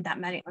to spend that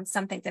money on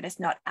something that is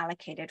not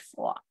allocated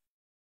for.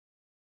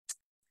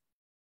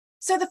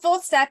 So the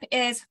fourth step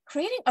is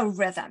creating a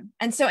rhythm.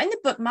 And so in the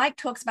book, Mike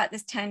talks about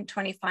this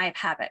 10-25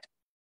 habit.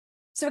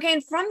 So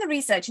again, from the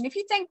research, and if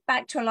you think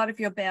back to a lot of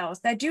your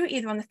bills, they're due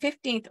either on the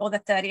 15th or the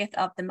 30th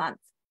of the month.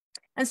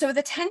 And so with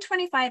the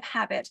 10-25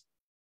 habit,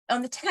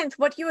 on the 10th,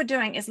 what you are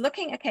doing is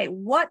looking, okay,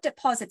 what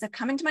deposits have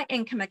come into my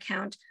income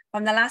account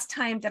from the last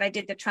time that I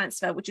did the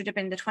transfer, which would have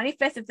been the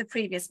 25th of the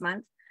previous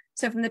month.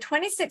 So from the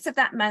 26th of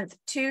that month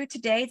to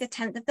today, the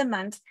 10th of the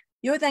month,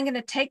 you're then going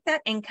to take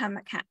that income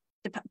account,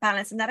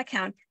 balance in that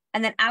account,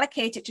 and then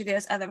allocate it to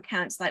those other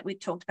accounts like we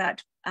talked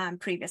about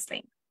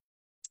previously.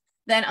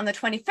 Then on the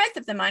 25th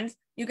of the month,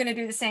 you're going to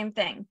do the same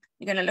thing.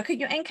 You're going to look at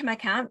your income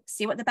account,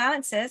 see what the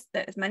balance is,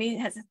 that money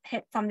has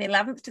hit from the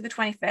 11th to the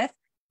 25th.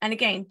 And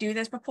again, do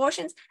those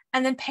proportions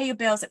and then pay your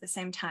bills at the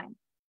same time.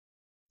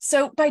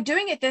 So by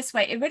doing it this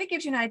way, it really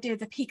gives you an idea of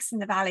the peaks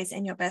and the valleys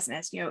in your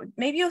business. You know,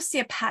 maybe you'll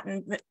see a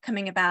pattern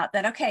coming about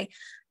that, okay,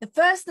 the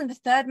first and the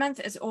third month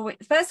is always,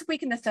 the first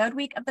week and the third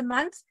week of the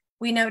month,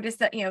 we notice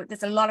that, you know,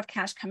 there's a lot of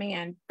cash coming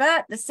in,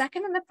 but the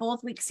second and the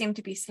fourth week seem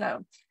to be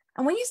slow.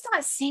 And when you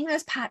start seeing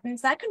those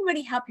patterns, that can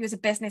really help you as a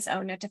business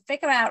owner to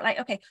figure out like,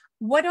 okay,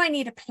 what do I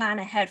need to plan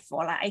ahead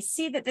for? Like I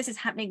see that this is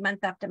happening month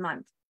after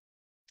month.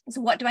 So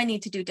what do I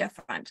need to do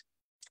different?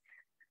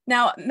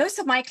 Now, most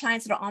of my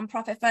clients that are on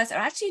Profit First are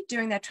actually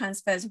doing their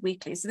transfers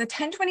weekly. So the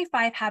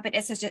 10-25 habit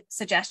is a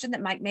suggestion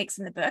that Mike makes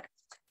in the book.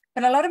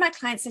 But a lot of my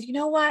clients said, you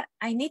know what?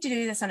 I need to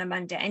do this on a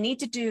Monday. I need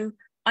to do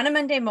on a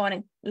Monday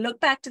morning, look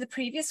back to the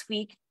previous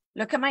week,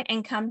 look at my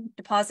income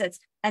deposits,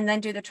 and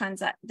then do the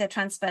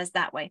transfers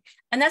that way.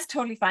 And that's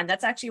totally fine.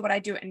 That's actually what I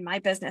do in my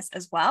business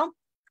as well.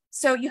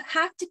 So you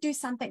have to do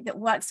something that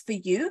works for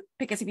you,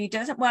 because if it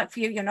doesn't work for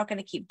you, you're not going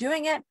to keep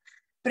doing it.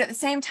 But at the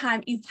same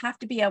time, you have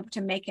to be able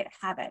to make it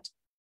a habit.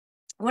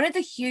 One of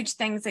the huge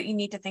things that you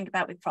need to think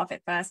about with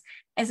Profit First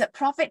is that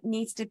profit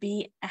needs to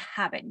be a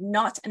habit,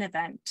 not an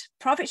event.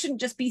 Profit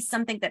shouldn't just be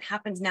something that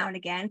happens now and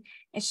again.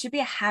 It should be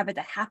a habit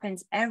that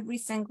happens every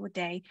single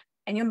day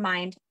in your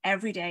mind,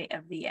 every day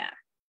of the year.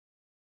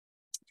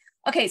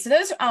 Okay, so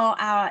those are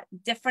our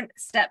different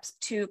steps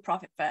to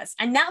Profit First.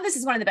 And now this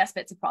is one of the best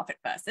bits of Profit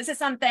First. This is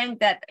something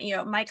that, you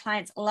know, my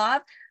clients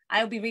love.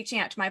 I will be reaching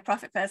out to my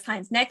Profit First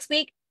clients next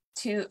week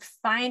to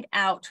find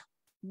out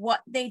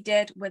what they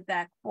did with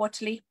their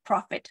quarterly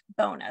profit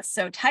bonus.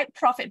 So type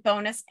profit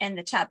bonus in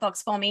the chat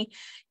box for me.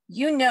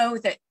 You know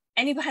that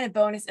any kind of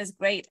bonus is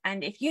great.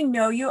 And if you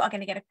know you are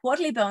going to get a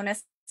quarterly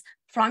bonus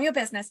from your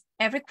business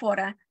every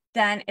quarter,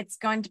 then it's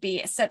going to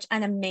be such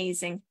an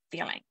amazing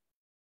feeling.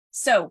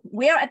 So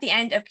we're at the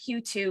end of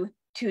Q2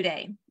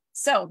 today.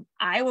 So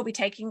I will be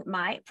taking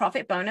my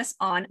profit bonus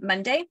on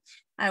Monday.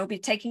 I will be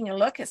taking a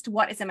look as to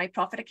what is in my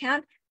profit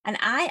account. And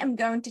I am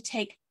going to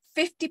take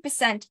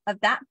 50%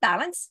 of that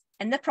balance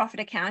in the profit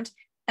account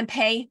and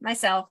pay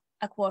myself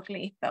a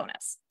quarterly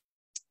bonus.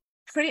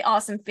 Pretty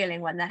awesome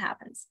feeling when that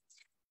happens.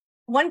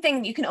 One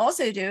thing you can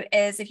also do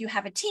is if you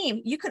have a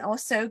team, you can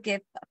also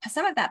give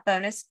some of that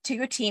bonus to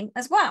your team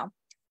as well.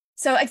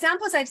 So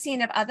examples I've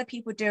seen of other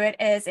people do it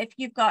is if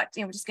you've got,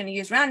 you know, we're just going to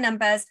use round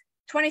numbers,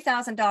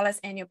 $20,000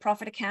 in your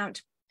profit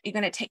account, you're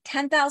going to take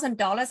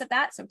 $10,000 of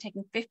that. So I'm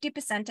taking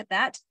 50% of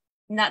that.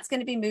 And that's going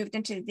to be moved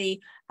into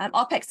the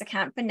OPEX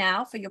account for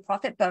now for your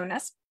profit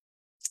bonus.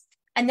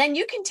 And then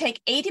you can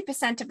take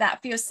 80% of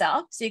that for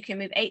yourself. So you can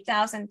move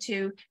 8,000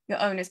 to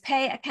your owner's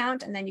pay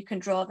account, and then you can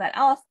draw that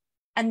off.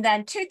 And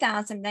then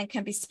 2,000 then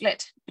can be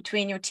split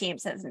between your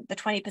teams. So the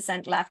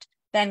 20% left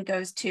then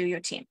goes to your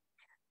team.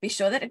 Be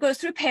sure that it goes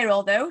through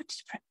payroll though.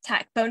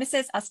 Tax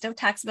bonuses are still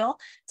taxable.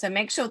 So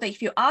make sure that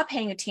if you are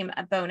paying a team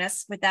a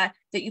bonus with that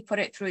you put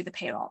it through the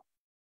payroll.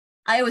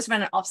 I always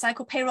run an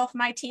off-cycle payroll for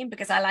my team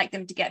because I like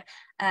them to get,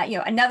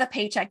 another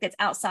paycheck that's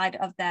outside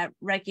of their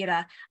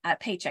regular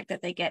paycheck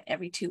that they get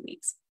every 2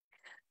 weeks.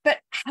 But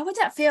how would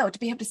that feel to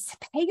be able to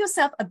pay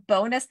yourself a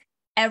bonus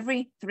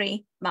every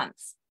 3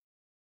 months?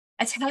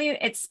 I tell you,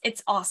 it's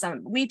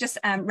awesome. We just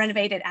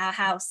renovated our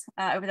house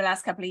over the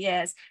last couple of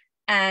years,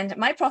 and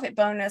my profit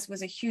bonus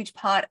was a huge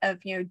part of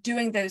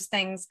doing those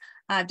things,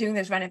 doing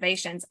those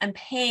renovations and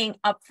paying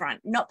upfront,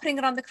 not putting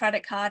it on the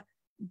credit card,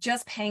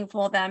 just paying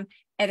for them.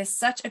 It is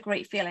such a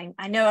great feeling.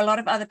 I know a lot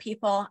of other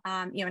people,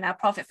 in our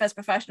Profit First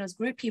Professionals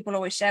group, people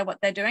always share what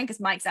they're doing because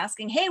Mike's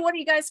asking, hey, what are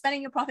you guys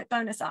spending your profit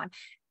bonus on?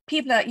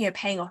 People are,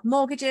 paying off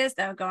mortgages.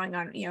 They're going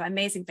on,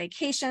 amazing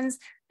vacations.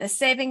 They're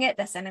saving it.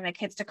 They're sending their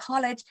kids to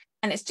college.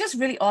 And it's just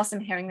really awesome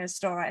hearing those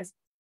stories.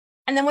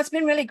 And then what's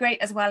been really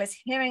great as well is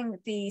hearing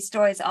the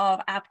stories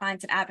of our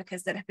clients and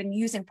advocates that have been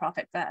using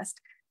Profit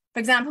First. For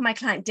example, my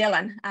client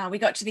Dylan, we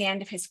got to the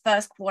end of his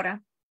first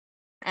quarter,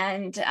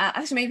 and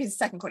actually maybe his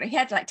second quarter, he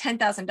had like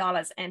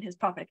 $10,000 in his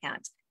profit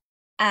account.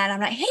 And I'm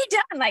like, hey,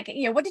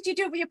 Dylan, what did you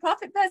do with your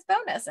Profit First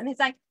bonus? And he's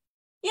like,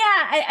 yeah,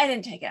 I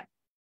didn't take it.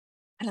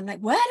 And I'm like,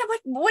 what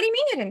do you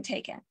mean you didn't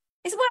take it?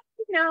 He said,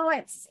 well,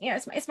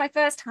 it's my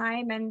first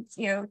time, and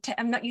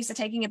I'm not used to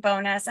taking a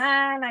bonus,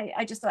 and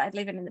I just thought I'd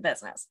leave it in the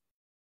business.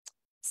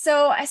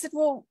 So I said,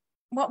 well,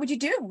 what would you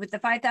do with the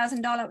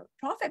 $5,000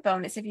 profit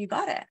bonus if you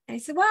got it? And he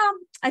said, well,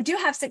 I do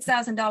have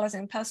 $6,000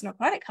 in personal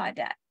credit card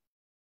debt.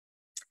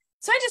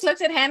 So I just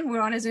looked at him. We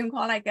were on a Zoom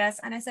call like this,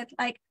 and I said,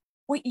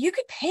 well, you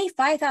could pay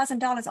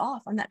 $5,000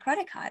 off on that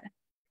credit card.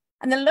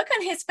 And the look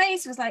on his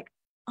face was like,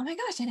 oh my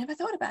gosh, I never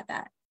thought about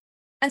that.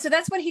 And so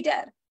that's what he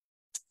did.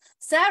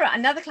 Sarah,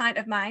 another client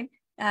of mine,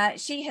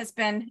 she has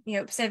been,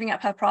 saving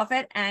up her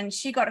profit, and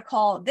she got a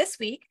call this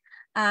week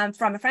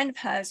from a friend of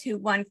hers who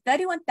won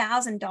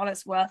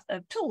 $31,000 worth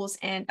of tools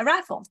in a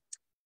raffle.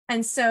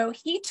 And so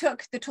he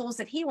took the tools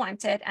that he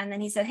wanted, and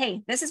then he said,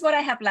 hey, this is what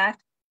I have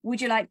left.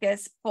 Would you like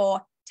this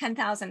for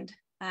 $10,000?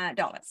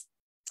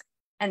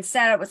 And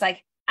Sarah was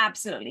like,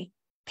 absolutely.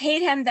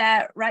 Paid him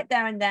right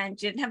there and then.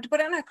 She didn't have to put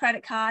it on her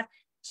credit card.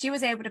 She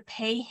was able to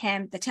pay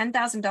him the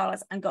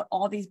 $10,000 and got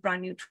all these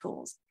brand new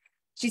tools.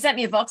 She sent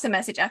me a Voxer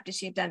message after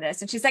she had done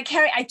this. And she's like,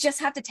 Carrie, I just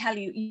have to tell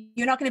you,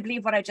 you're not going to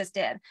believe what I just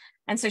did.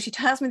 And so she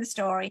tells me the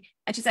story.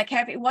 And she's like,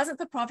 Carrie, if it wasn't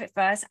for Profit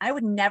First, I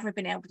would never have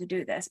been able to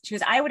do this. She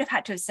goes, I would have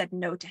had to have said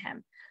no to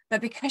him.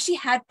 But because she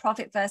had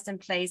Profit First in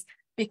place,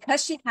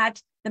 because she had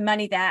the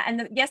money there,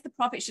 and yes, the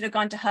profit should have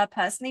gone to her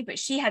personally, but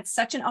she had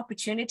such an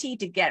opportunity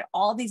to get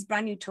all these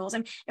brand new tools.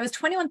 And it was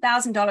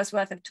 $21,000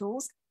 worth of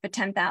tools for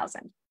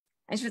 $10,000.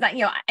 And she was like,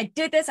 I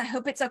did this. I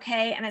hope it's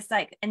okay. And it's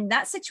like, in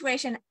that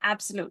situation,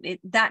 absolutely,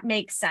 that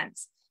makes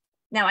sense.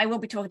 Now, I will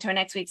be talking to her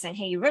next week saying,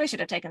 hey, you really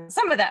should have taken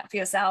some of that for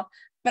yourself.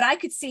 But I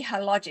could see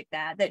her logic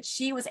there, that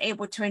she was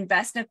able to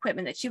invest in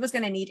equipment that she was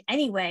going to need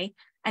anyway.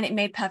 And it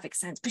made perfect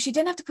sense. But she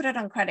didn't have to put it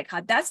on credit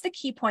card. That's the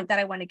key point that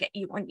I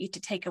want you to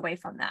take away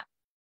from that.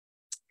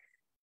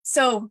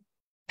 So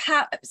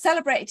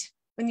celebrate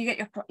when you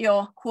get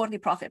your quarterly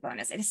profit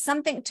bonus. It is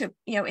something to,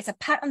 it's a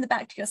pat on the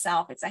back to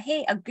yourself. It's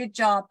a good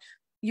job.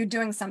 You're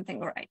doing something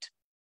right.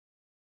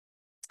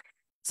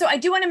 So I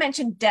do want to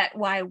mention debt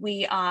while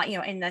we are,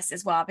 in this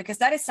as well, because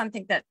that is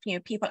something that,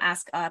 people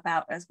ask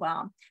about as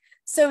well.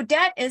 So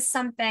debt is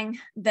something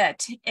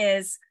that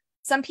is,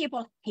 some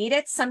people hate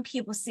it. Some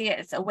people see it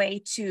as a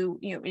way to,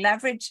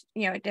 leverage,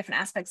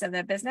 different aspects of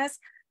their business.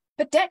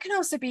 But debt can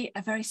also be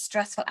a very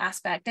stressful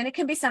aspect, and it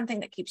can be something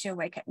that keeps you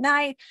awake at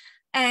night.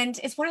 And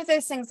it's one of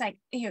those things like,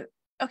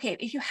 okay,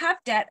 if you have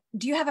debt,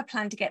 do you have a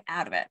plan to get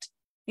out of it?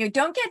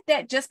 Don't get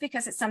debt just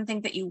because it's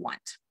something that you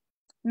want.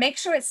 Make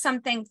sure it's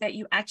something that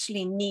you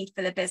actually need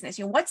for the business.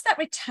 What's that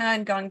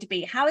return going to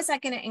be? How is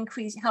that going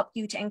to help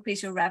you to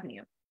increase your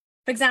revenue?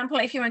 For example,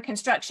 if you're in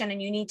construction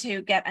and you need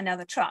to get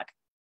another truck,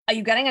 are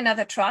you getting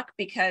another truck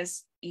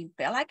because you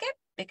feel like it,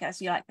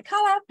 because you like the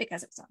color,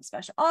 because it's on a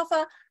special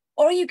offer?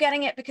 Or are you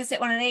getting it because it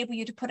will enable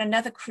you to put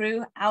another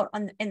crew out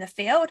in the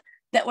field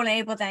that will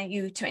enable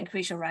you to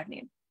increase your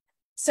revenue?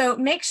 So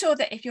make sure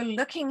that if you're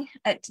looking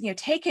at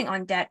taking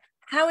on debt,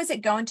 how is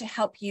it going to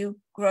help you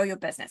grow your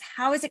business?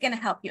 How is it going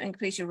to help you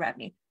increase your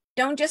revenue?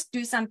 Don't just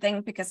do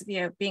something because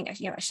of being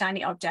a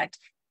shiny object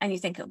and you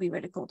think it'll be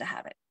really cool to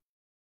have it.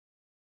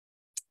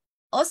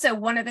 Also,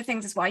 one of the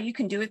things as well you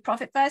can do with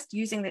Profit First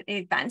using the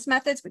advanced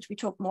methods, which we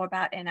talk more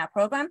about in our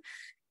program,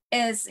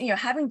 is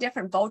having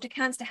different vault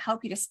accounts to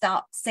help you to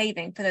start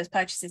saving for those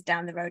purchases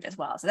down the road as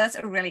well. So that's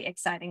a really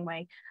exciting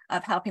way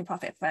of helping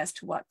Profit First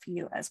to work for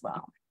you as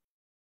well.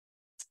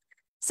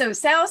 So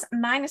sales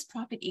minus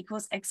profit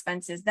equals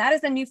expenses. That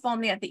is the new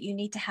formula that you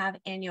need to have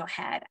in your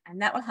head.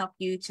 And that will help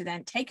you to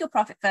then take your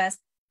Profit First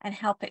and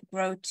help it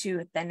grow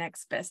to the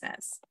next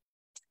business.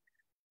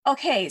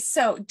 Okay,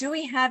 so do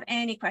we have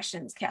any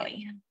questions,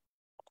 Kelly?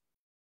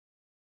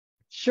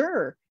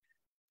 Sure.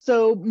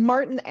 So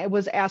Martin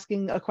was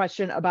asking a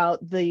question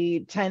about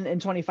the 10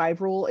 and 25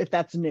 rule, if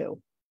that's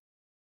new.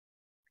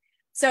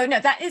 So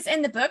no, that is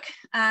in the book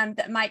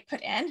that Mike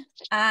put in.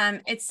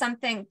 It's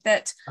something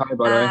that, Hi,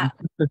 by the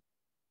way.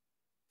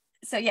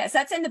 so yes,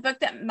 that's in the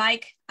book that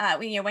Mike,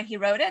 when he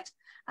wrote it.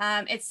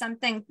 It's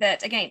something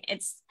that, again,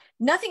 it's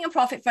nothing in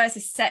Profit First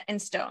is set in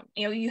stone.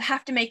 You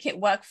have to make it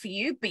work for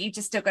you, but you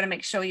just still got to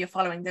make sure you're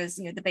following those,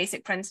 the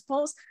basic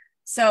principles.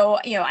 So,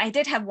 I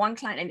did have one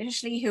client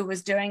initially who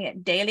was doing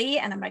it daily,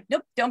 and I'm like,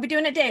 nope, don't be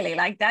doing it daily.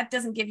 Like that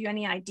doesn't give you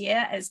any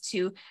idea as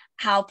to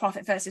how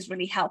Profit First is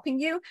really helping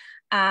you.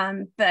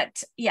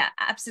 But yeah,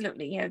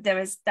 absolutely.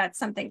 That's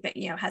something that,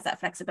 has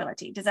that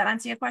flexibility. Does that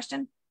answer your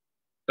question?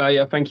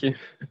 Yeah, thank you.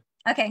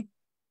 Okay.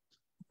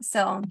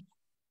 So,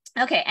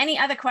 okay. Any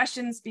other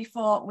questions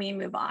before we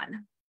move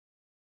on?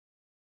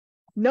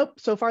 Nope.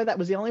 So far, that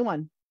was the only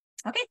one.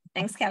 Okay.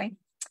 Thanks, Kelly.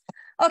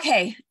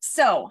 Okay.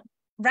 So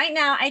right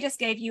now, I just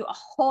gave you a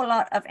whole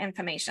lot of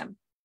information.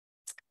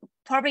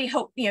 Probably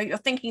hope, you're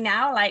thinking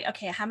now like,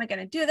 okay, how am I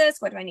going to do this?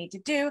 What do I need to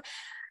do?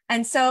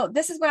 And so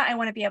this is where I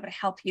want to be able to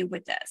help you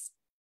with this.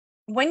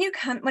 When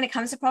it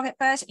comes to Profit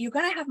First, you're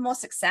going to have more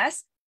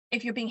success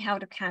if you're being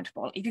held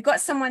accountable. If you've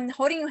got someone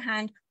holding your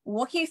hand,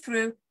 walking you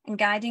through and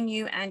guiding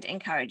you and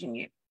encouraging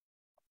you.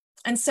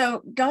 And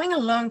so going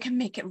alone can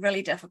make it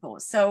really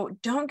difficult. So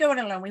don't go it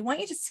alone. We want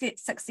you to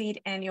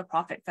succeed in your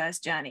Profit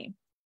First journey.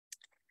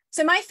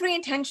 So my 3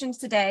 intentions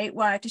today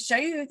were to show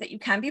you that you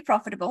can be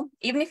profitable.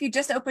 Even if you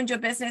just opened your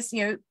business,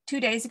 2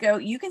 days ago,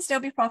 you can still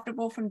be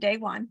profitable from day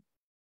one.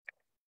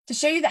 To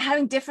show you that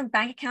having different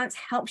bank accounts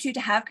helps you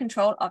to have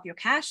control of your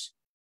cash.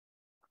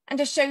 And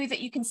to show you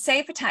that you can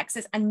save for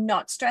taxes and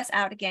not stress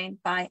out again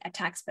by a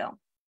tax bill.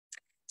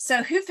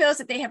 So who feels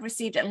that they have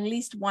received at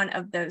least one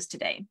of those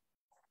today?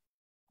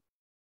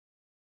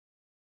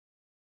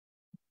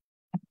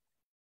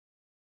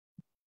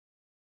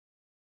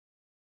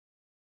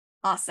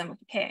 Awesome.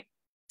 Okay.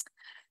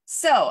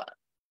 So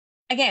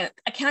again,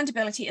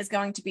 accountability is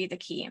going to be the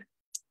key.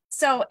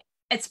 So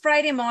it's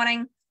Friday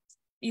morning.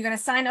 You're going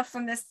to sign off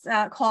from this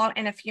call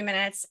in a few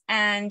minutes,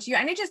 and your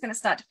energy is going to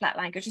start to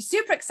flatline because you're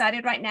super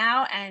excited right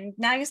now. And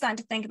now you're starting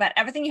to think about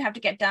everything you have to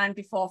get done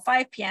before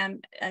 5 p.m.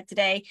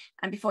 Today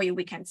and before your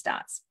weekend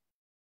starts.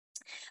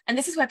 And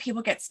this is where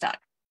people get stuck.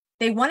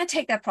 They want to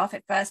take their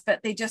profit first,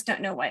 but they just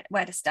don't know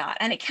where to start.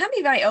 And it can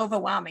be very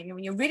overwhelming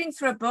when you're reading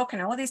through a book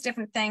and all these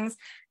different things,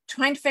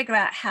 trying to figure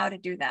out how to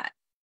do that.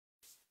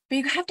 But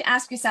you have to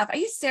ask yourself, are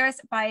you serious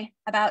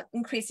about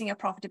increasing your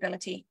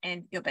profitability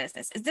in your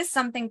business? Is this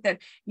something that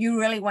you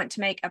really want to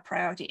make a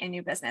priority in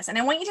your business? And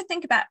I want you to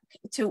think about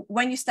to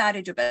when you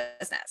started your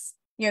business.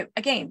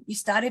 Again, you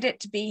started it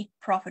to be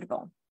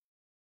profitable.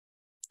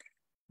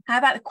 How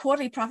about the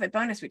quarterly profit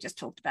bonus we just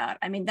talked about?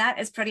 I mean, that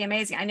is pretty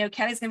amazing. I know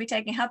Kelly's going to be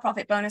taking her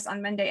profit bonus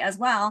on Monday as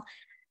well.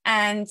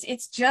 And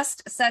it's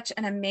just such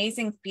an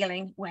amazing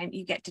feeling when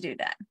you get to do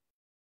that.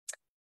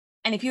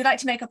 And if you'd like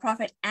to make a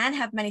profit and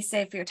have money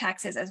saved for your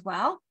taxes as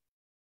well,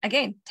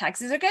 again,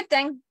 taxes are a good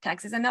thing.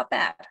 Taxes are not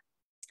bad.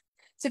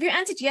 So if you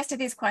answered yes to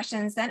these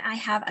questions, then I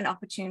have an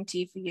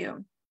opportunity for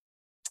you.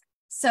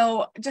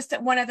 So just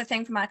one other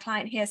thing from our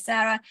client here,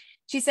 Sarah,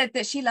 she said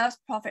that she loves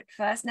Profit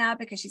First now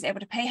because she's able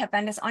to pay her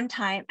vendors on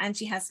time and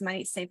she has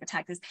money saved for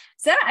taxes.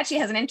 Sarah actually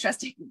has an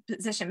interesting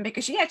position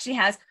because she actually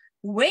has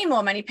way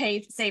more money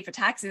saved for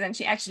taxes than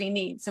she actually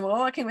needs. So we're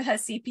working with her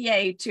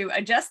CPA to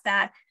adjust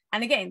that.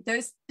 And again,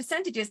 those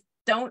percentages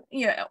don't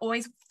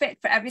always fit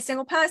for every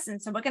single person.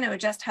 So we're going to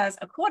adjust hers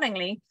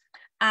accordingly.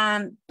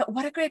 But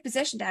what a great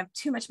position to have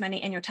too much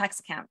money in your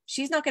tax account.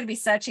 She's not going to be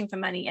searching for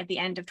money at the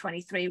end of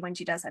 23 when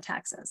she does her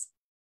taxes.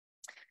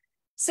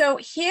 So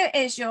here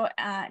is your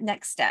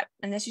next step.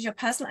 And this is your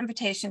personal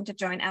invitation to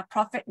join our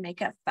Profit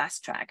Maker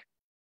Fast Track.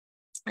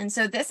 And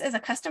so this is a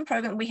custom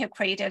program we have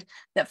created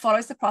that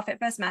follows the Profit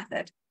First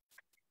method.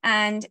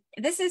 And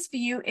this is for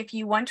you if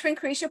you want to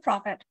increase your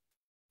profit,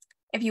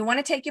 if you want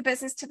to take your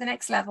business to the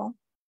next level,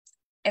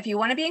 if you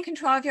want to be in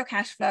control of your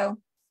cash flow,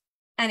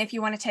 and if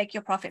you want to take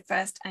your profit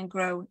first and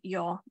grow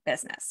your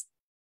business.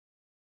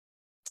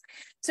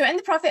 So in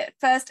the Profit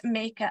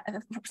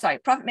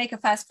Maker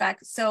Fast Track,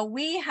 so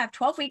we have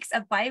 12 weeks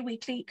of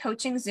bi-weekly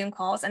coaching Zoom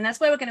calls, and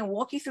that's where we're going to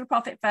walk you through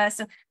Profit First.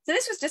 So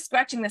this was just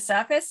scratching the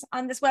surface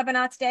on this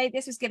webinar today.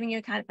 This was giving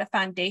you kind of a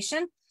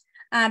foundation,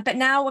 but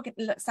now we're going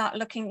to start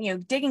looking,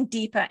 digging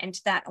deeper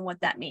into that and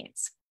what that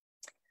means.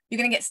 You're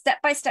going to get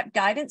step-by-step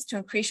guidance to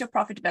increase your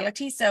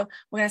profitability. So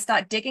we're going to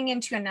start digging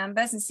into your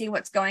numbers and see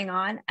what's going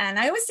on. And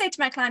I always say to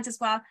my clients as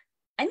well,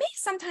 I may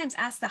sometimes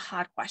ask the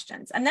hard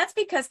questions. And that's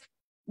because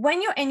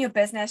when you're in your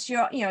business,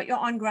 you're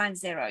on ground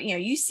zero.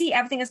 You see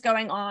everything is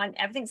going on,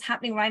 everything's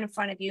happening right in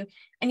front of you,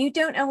 and you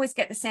don't always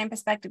get the same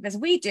perspective as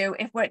we do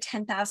if we're at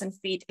 10,000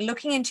 feet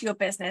looking into your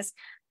business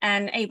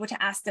and able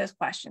to ask those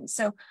questions.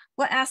 So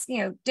we're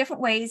asking,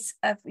 different ways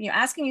of,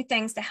 asking you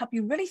things to help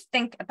you really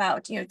think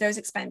about, those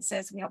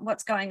expenses,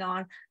 what's going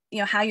on,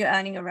 how you're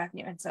earning your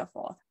revenue and so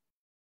forth.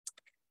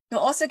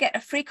 You'll also get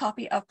a free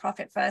copy of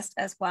Profit First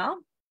as well.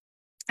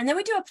 And then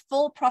we do a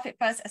full Profit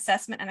First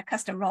assessment and a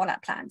custom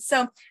rollout plan.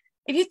 So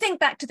if you think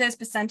back to those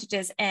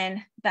percentages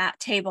in that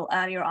table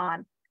earlier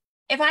on,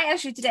 if I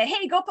ask you today,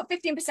 hey, go put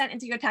 15%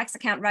 into your tax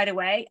account right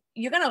away,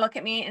 you're going to look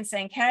at me and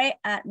saying, Carrie,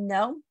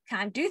 no,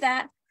 can't do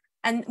that.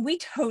 And we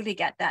totally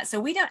get that. So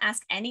we don't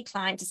ask any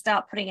client to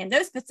start putting in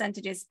those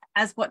percentages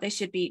as what they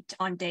should be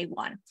on day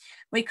one.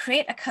 We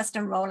create a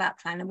custom rollout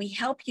plan, and we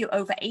help you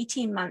over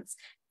 18 months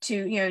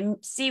to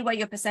see where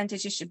your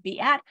percentages should be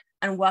at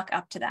and work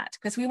up to that,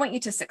 because we want you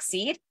to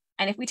succeed.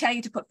 And if we tell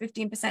you to put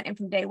 15% in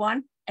from day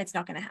one, it's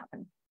not going to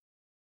happen.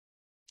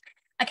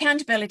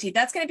 Accountability,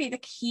 that's going to be the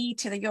key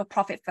to your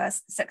profit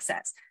first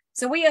success.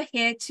 So we are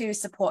here to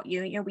support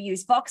you. We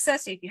use Voxer.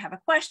 So if you have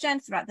a question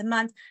throughout the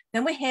month,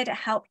 then we're here to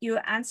help you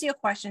answer your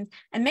questions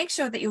and make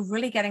sure that you're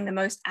really getting the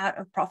most out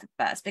of Profit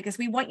First, because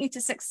we want you to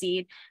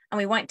succeed and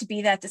we want to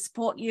be there to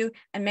support you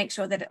and make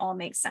sure that it all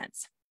makes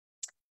sense.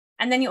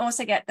 And then you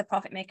also get the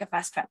Profit Maker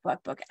Fast Track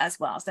workbook as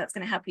well. So that's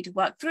going to help you to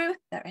work through.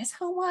 There is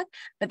homework,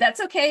 but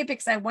that's okay,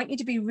 because I want you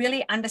to be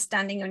really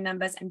understanding your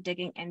numbers and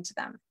digging into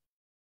them.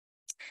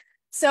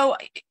 So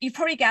you've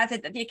probably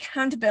gathered that the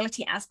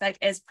accountability aspect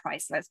is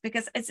priceless,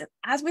 because it's,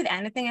 as with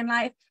anything in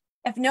life,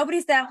 if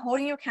nobody's there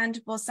holding you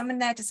accountable, someone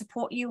there to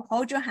support you,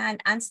 hold your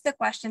hand, answer the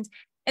questions,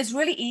 it's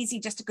really easy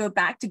just to go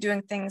back to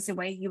doing things the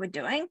way you were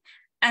doing.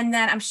 And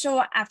then I'm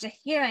sure after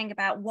hearing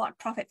about what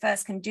Profit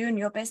First can do in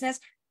your business,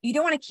 you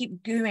don't want to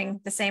keep doing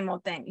the same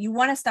old thing. You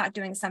want to start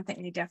doing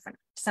something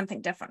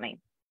differently.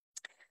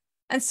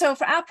 And so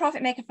for our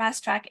Profit Maker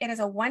Fast Track, it is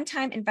a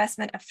one-time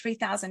investment of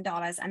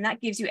 $3,000. And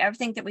that gives you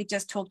everything that we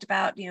just talked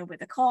about, with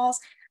the calls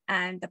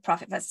and the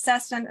Profit First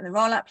assessment and the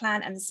rollout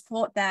plan and the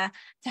support there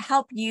to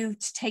help you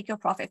to take your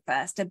profit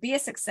first, to be a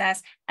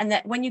success. And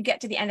that when you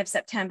get to the end of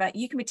September,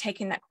 you can be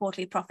taking that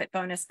quarterly profit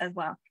bonus as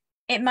well.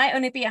 It might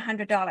only be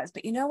 $100,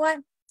 but you know what?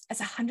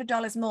 It's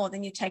 $100 more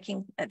than you're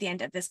taking at the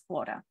end of this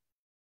quarter.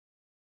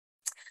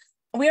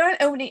 We are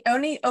only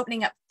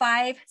opening up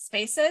 5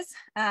 spaces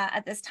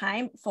at this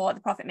time for the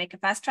Profit Maker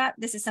Fast Track.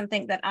 This is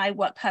something that I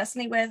work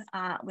personally with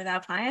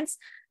our clients.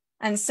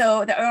 And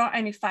so there are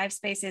only 5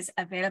 spaces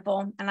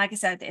available. And like I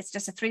said, it's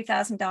just a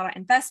 $3,000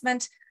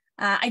 investment.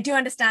 I do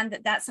understand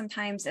that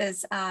sometimes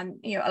is a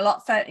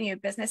lot for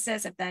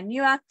businesses if they're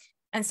newer.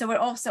 And so we're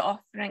also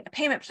offering a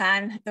payment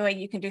plan the way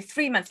you can do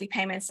 3 monthly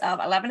payments of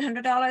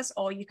 $1,100,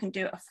 or you can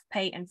do a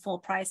pay in full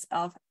price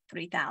of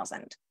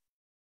 $3,000.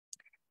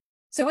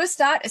 So we'll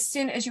start as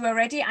soon as you are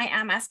ready. I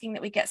am asking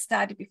that we get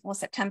started before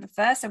September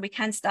 1st, so we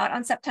can start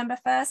on September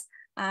 1st,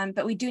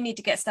 but we do need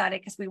to get started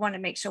because we want to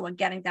make sure we're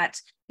getting that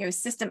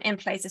system in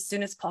place as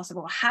soon as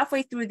possible.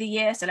 Halfway through the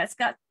year, so let's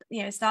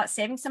start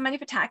saving some money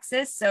for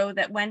taxes, so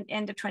that when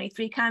end of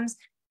 23 comes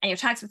and your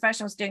tax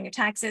professional is doing your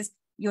taxes,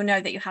 you'll know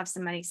that you have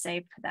some money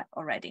saved for that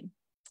already.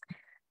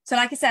 So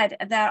like I said,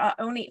 there are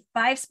only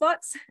 5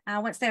 spots.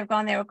 Once they're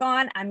gone, they were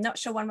gone. I'm not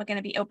sure when we're going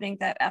to be opening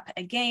that up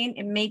again.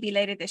 It may be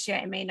later this year.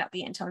 It may not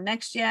be until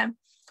next year.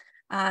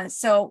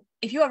 So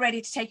if you are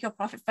ready to take your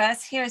profit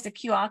first, here is the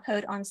QR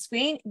code on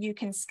screen. You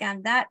can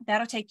scan that.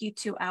 That'll take you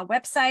to our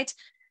website,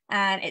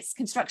 and it's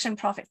Construction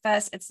Profit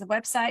First. It's the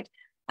website.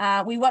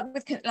 We work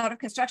with a lot of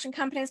construction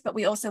companies, but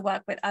we also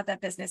work with other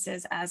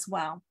businesses as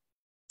well.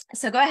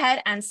 So go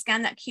ahead and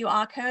scan that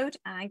QR code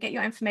and get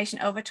your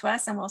information over to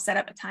us, and we'll set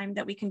up a time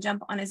that we can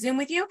jump on a Zoom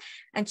with you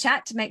and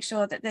chat to make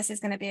sure that this is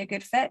going to be a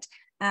good fit.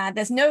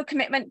 There's no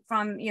commitment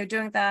from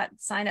doing that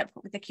sign up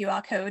with the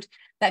QR code.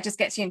 That just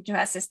gets you into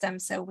our system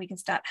so we can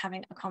start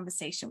having a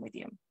conversation with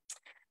you.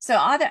 So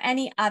are there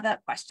any other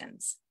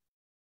questions?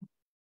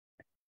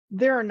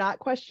 There are not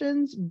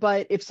questions,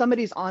 but if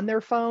somebody's on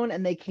their phone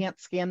and they can't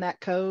scan that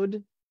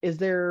code,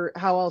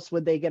 how else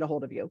would they get a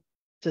hold of you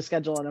to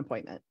schedule an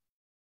appointment?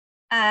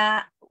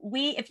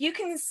 If you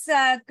can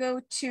go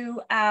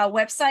to our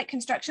website,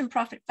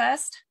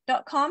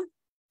 constructionprofitfirst.com,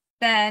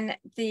 then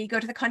go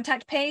to the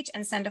contact page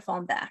and send a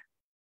form there.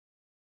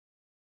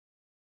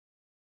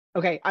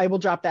 Okay, I will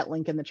drop that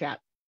link in the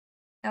chat.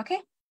 Okay.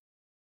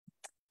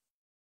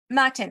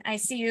 Martin, I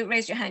see you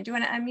raised your hand. Do you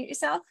want to unmute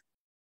yourself?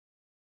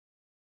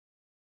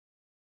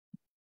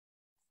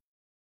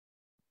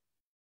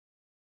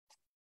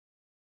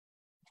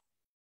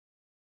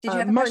 Did you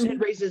have a Martin question?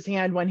 had raised his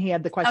hand when he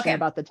had the question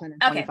about the 10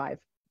 and 25.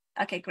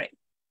 Okay, great.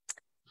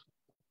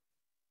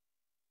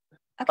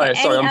 Okay,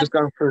 sorry, I'm just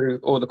going through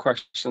all the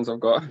questions I've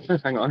got.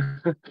 Hang on.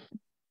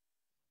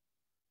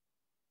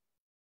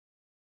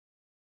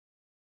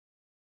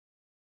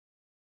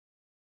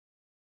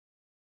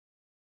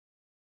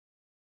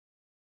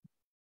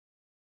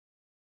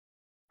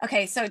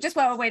 Okay, so just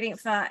while we're waiting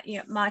for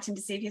Martin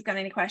to see if he's got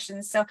any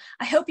questions. So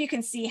I hope you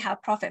can see how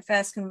Profit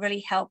First can really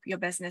help your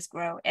business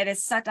grow. It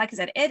is such, like I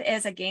said, it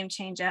is a game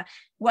changer.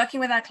 Working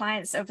with our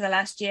clients over the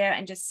last year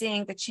and just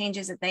seeing the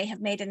changes that they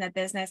have made in their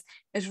business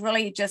is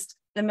really just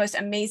the most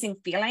amazing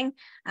feeling,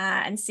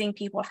 and seeing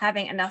people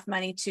having enough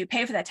money to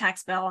pay for their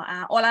tax bill.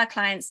 All our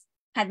clients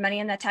had money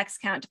in their tax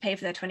account to pay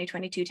for their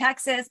 2022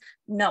 taxes.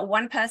 Not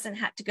one person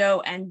had to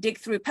go and dig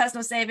through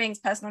personal savings,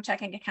 personal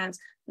checking accounts,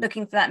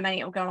 looking for that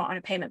money or go on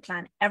a payment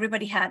plan.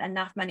 Everybody had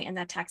enough money in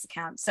their tax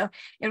account. So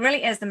it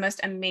really is the most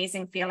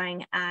amazing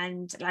feeling.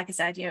 And like I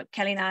said,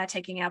 Kelly and I are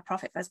taking our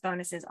Profit First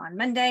bonuses on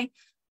Monday.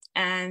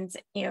 And,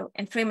 you know,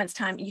 in 3 months'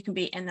 time, you can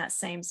be in that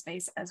same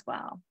space as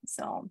well.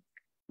 So,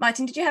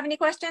 Martin, did you have any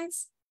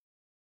questions?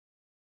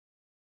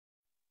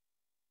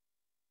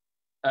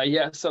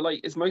 Yeah, so like,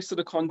 is most of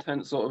the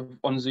content sort of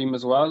on Zoom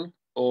as well,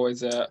 or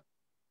is it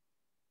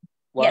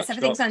Yes,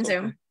 everything's on workshops?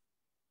 Zoom.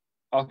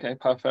 Okay,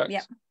 perfect.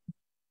 Yep.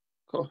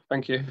 Cool,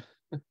 thank you.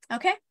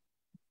 Okay.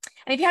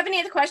 And if you have any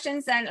other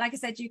questions, then like I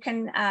said, you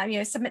can you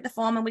know, submit the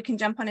form and we can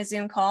jump on a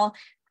Zoom call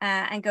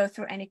and go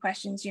through any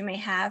questions you may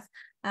have.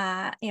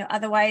 You know,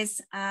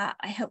 otherwise,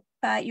 I hope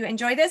you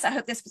enjoy this. I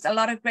hope this was a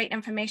lot of great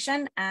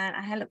information, and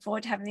I look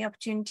forward to having the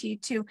opportunity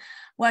to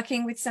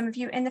working with some of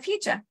you in the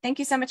future. Thank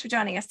you so much for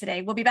joining us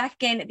today. We'll be back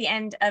again at the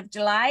end of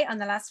July on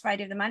the last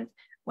Friday of the month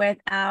with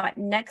our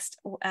next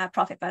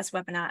Profit First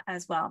webinar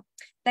as well.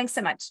 Thanks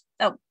so much.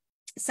 Oh,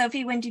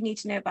 Sophie, when do you need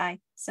to know by?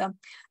 So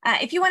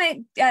if you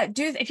want to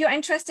if you're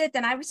interested,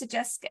 then I would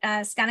suggest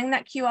scanning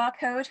that QR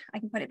code. I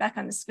can put it back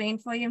on the screen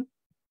for you.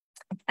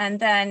 And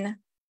then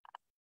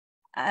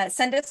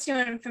send us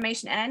your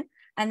information in.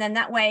 And then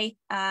that way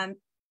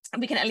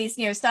we can at least,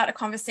 you know, start a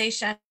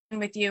conversation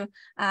with you.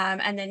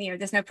 And then, you know,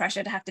 there's no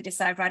pressure to have to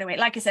decide right away.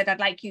 Like I said, I'd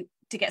like you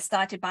to get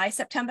started by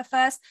September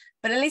 1st,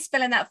 but at least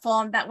fill in that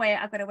form. That way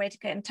I've got a way to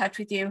get in touch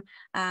with you.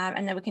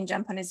 And then we can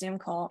jump on a Zoom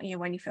call, you know,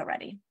 when you feel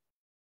ready.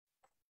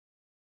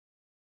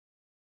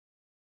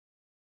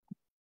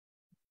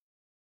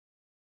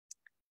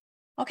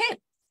 Okay,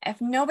 if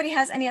nobody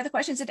has any other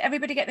questions, did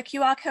everybody get the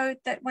QR code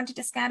that wanted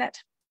to scan it?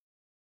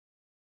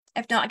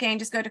 If not, again,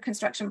 just go to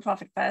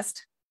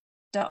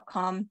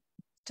constructionprofitfirst.com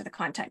to the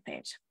contact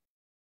page.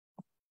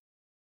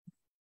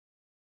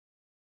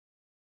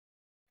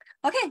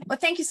 Okay, well,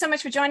 thank you so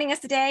much for joining us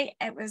today.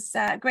 It was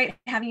great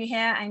having you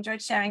here. I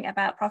enjoyed sharing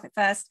about Profit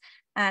First,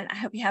 and I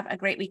hope you have a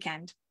great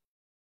weekend.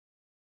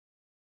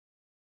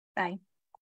 Bye.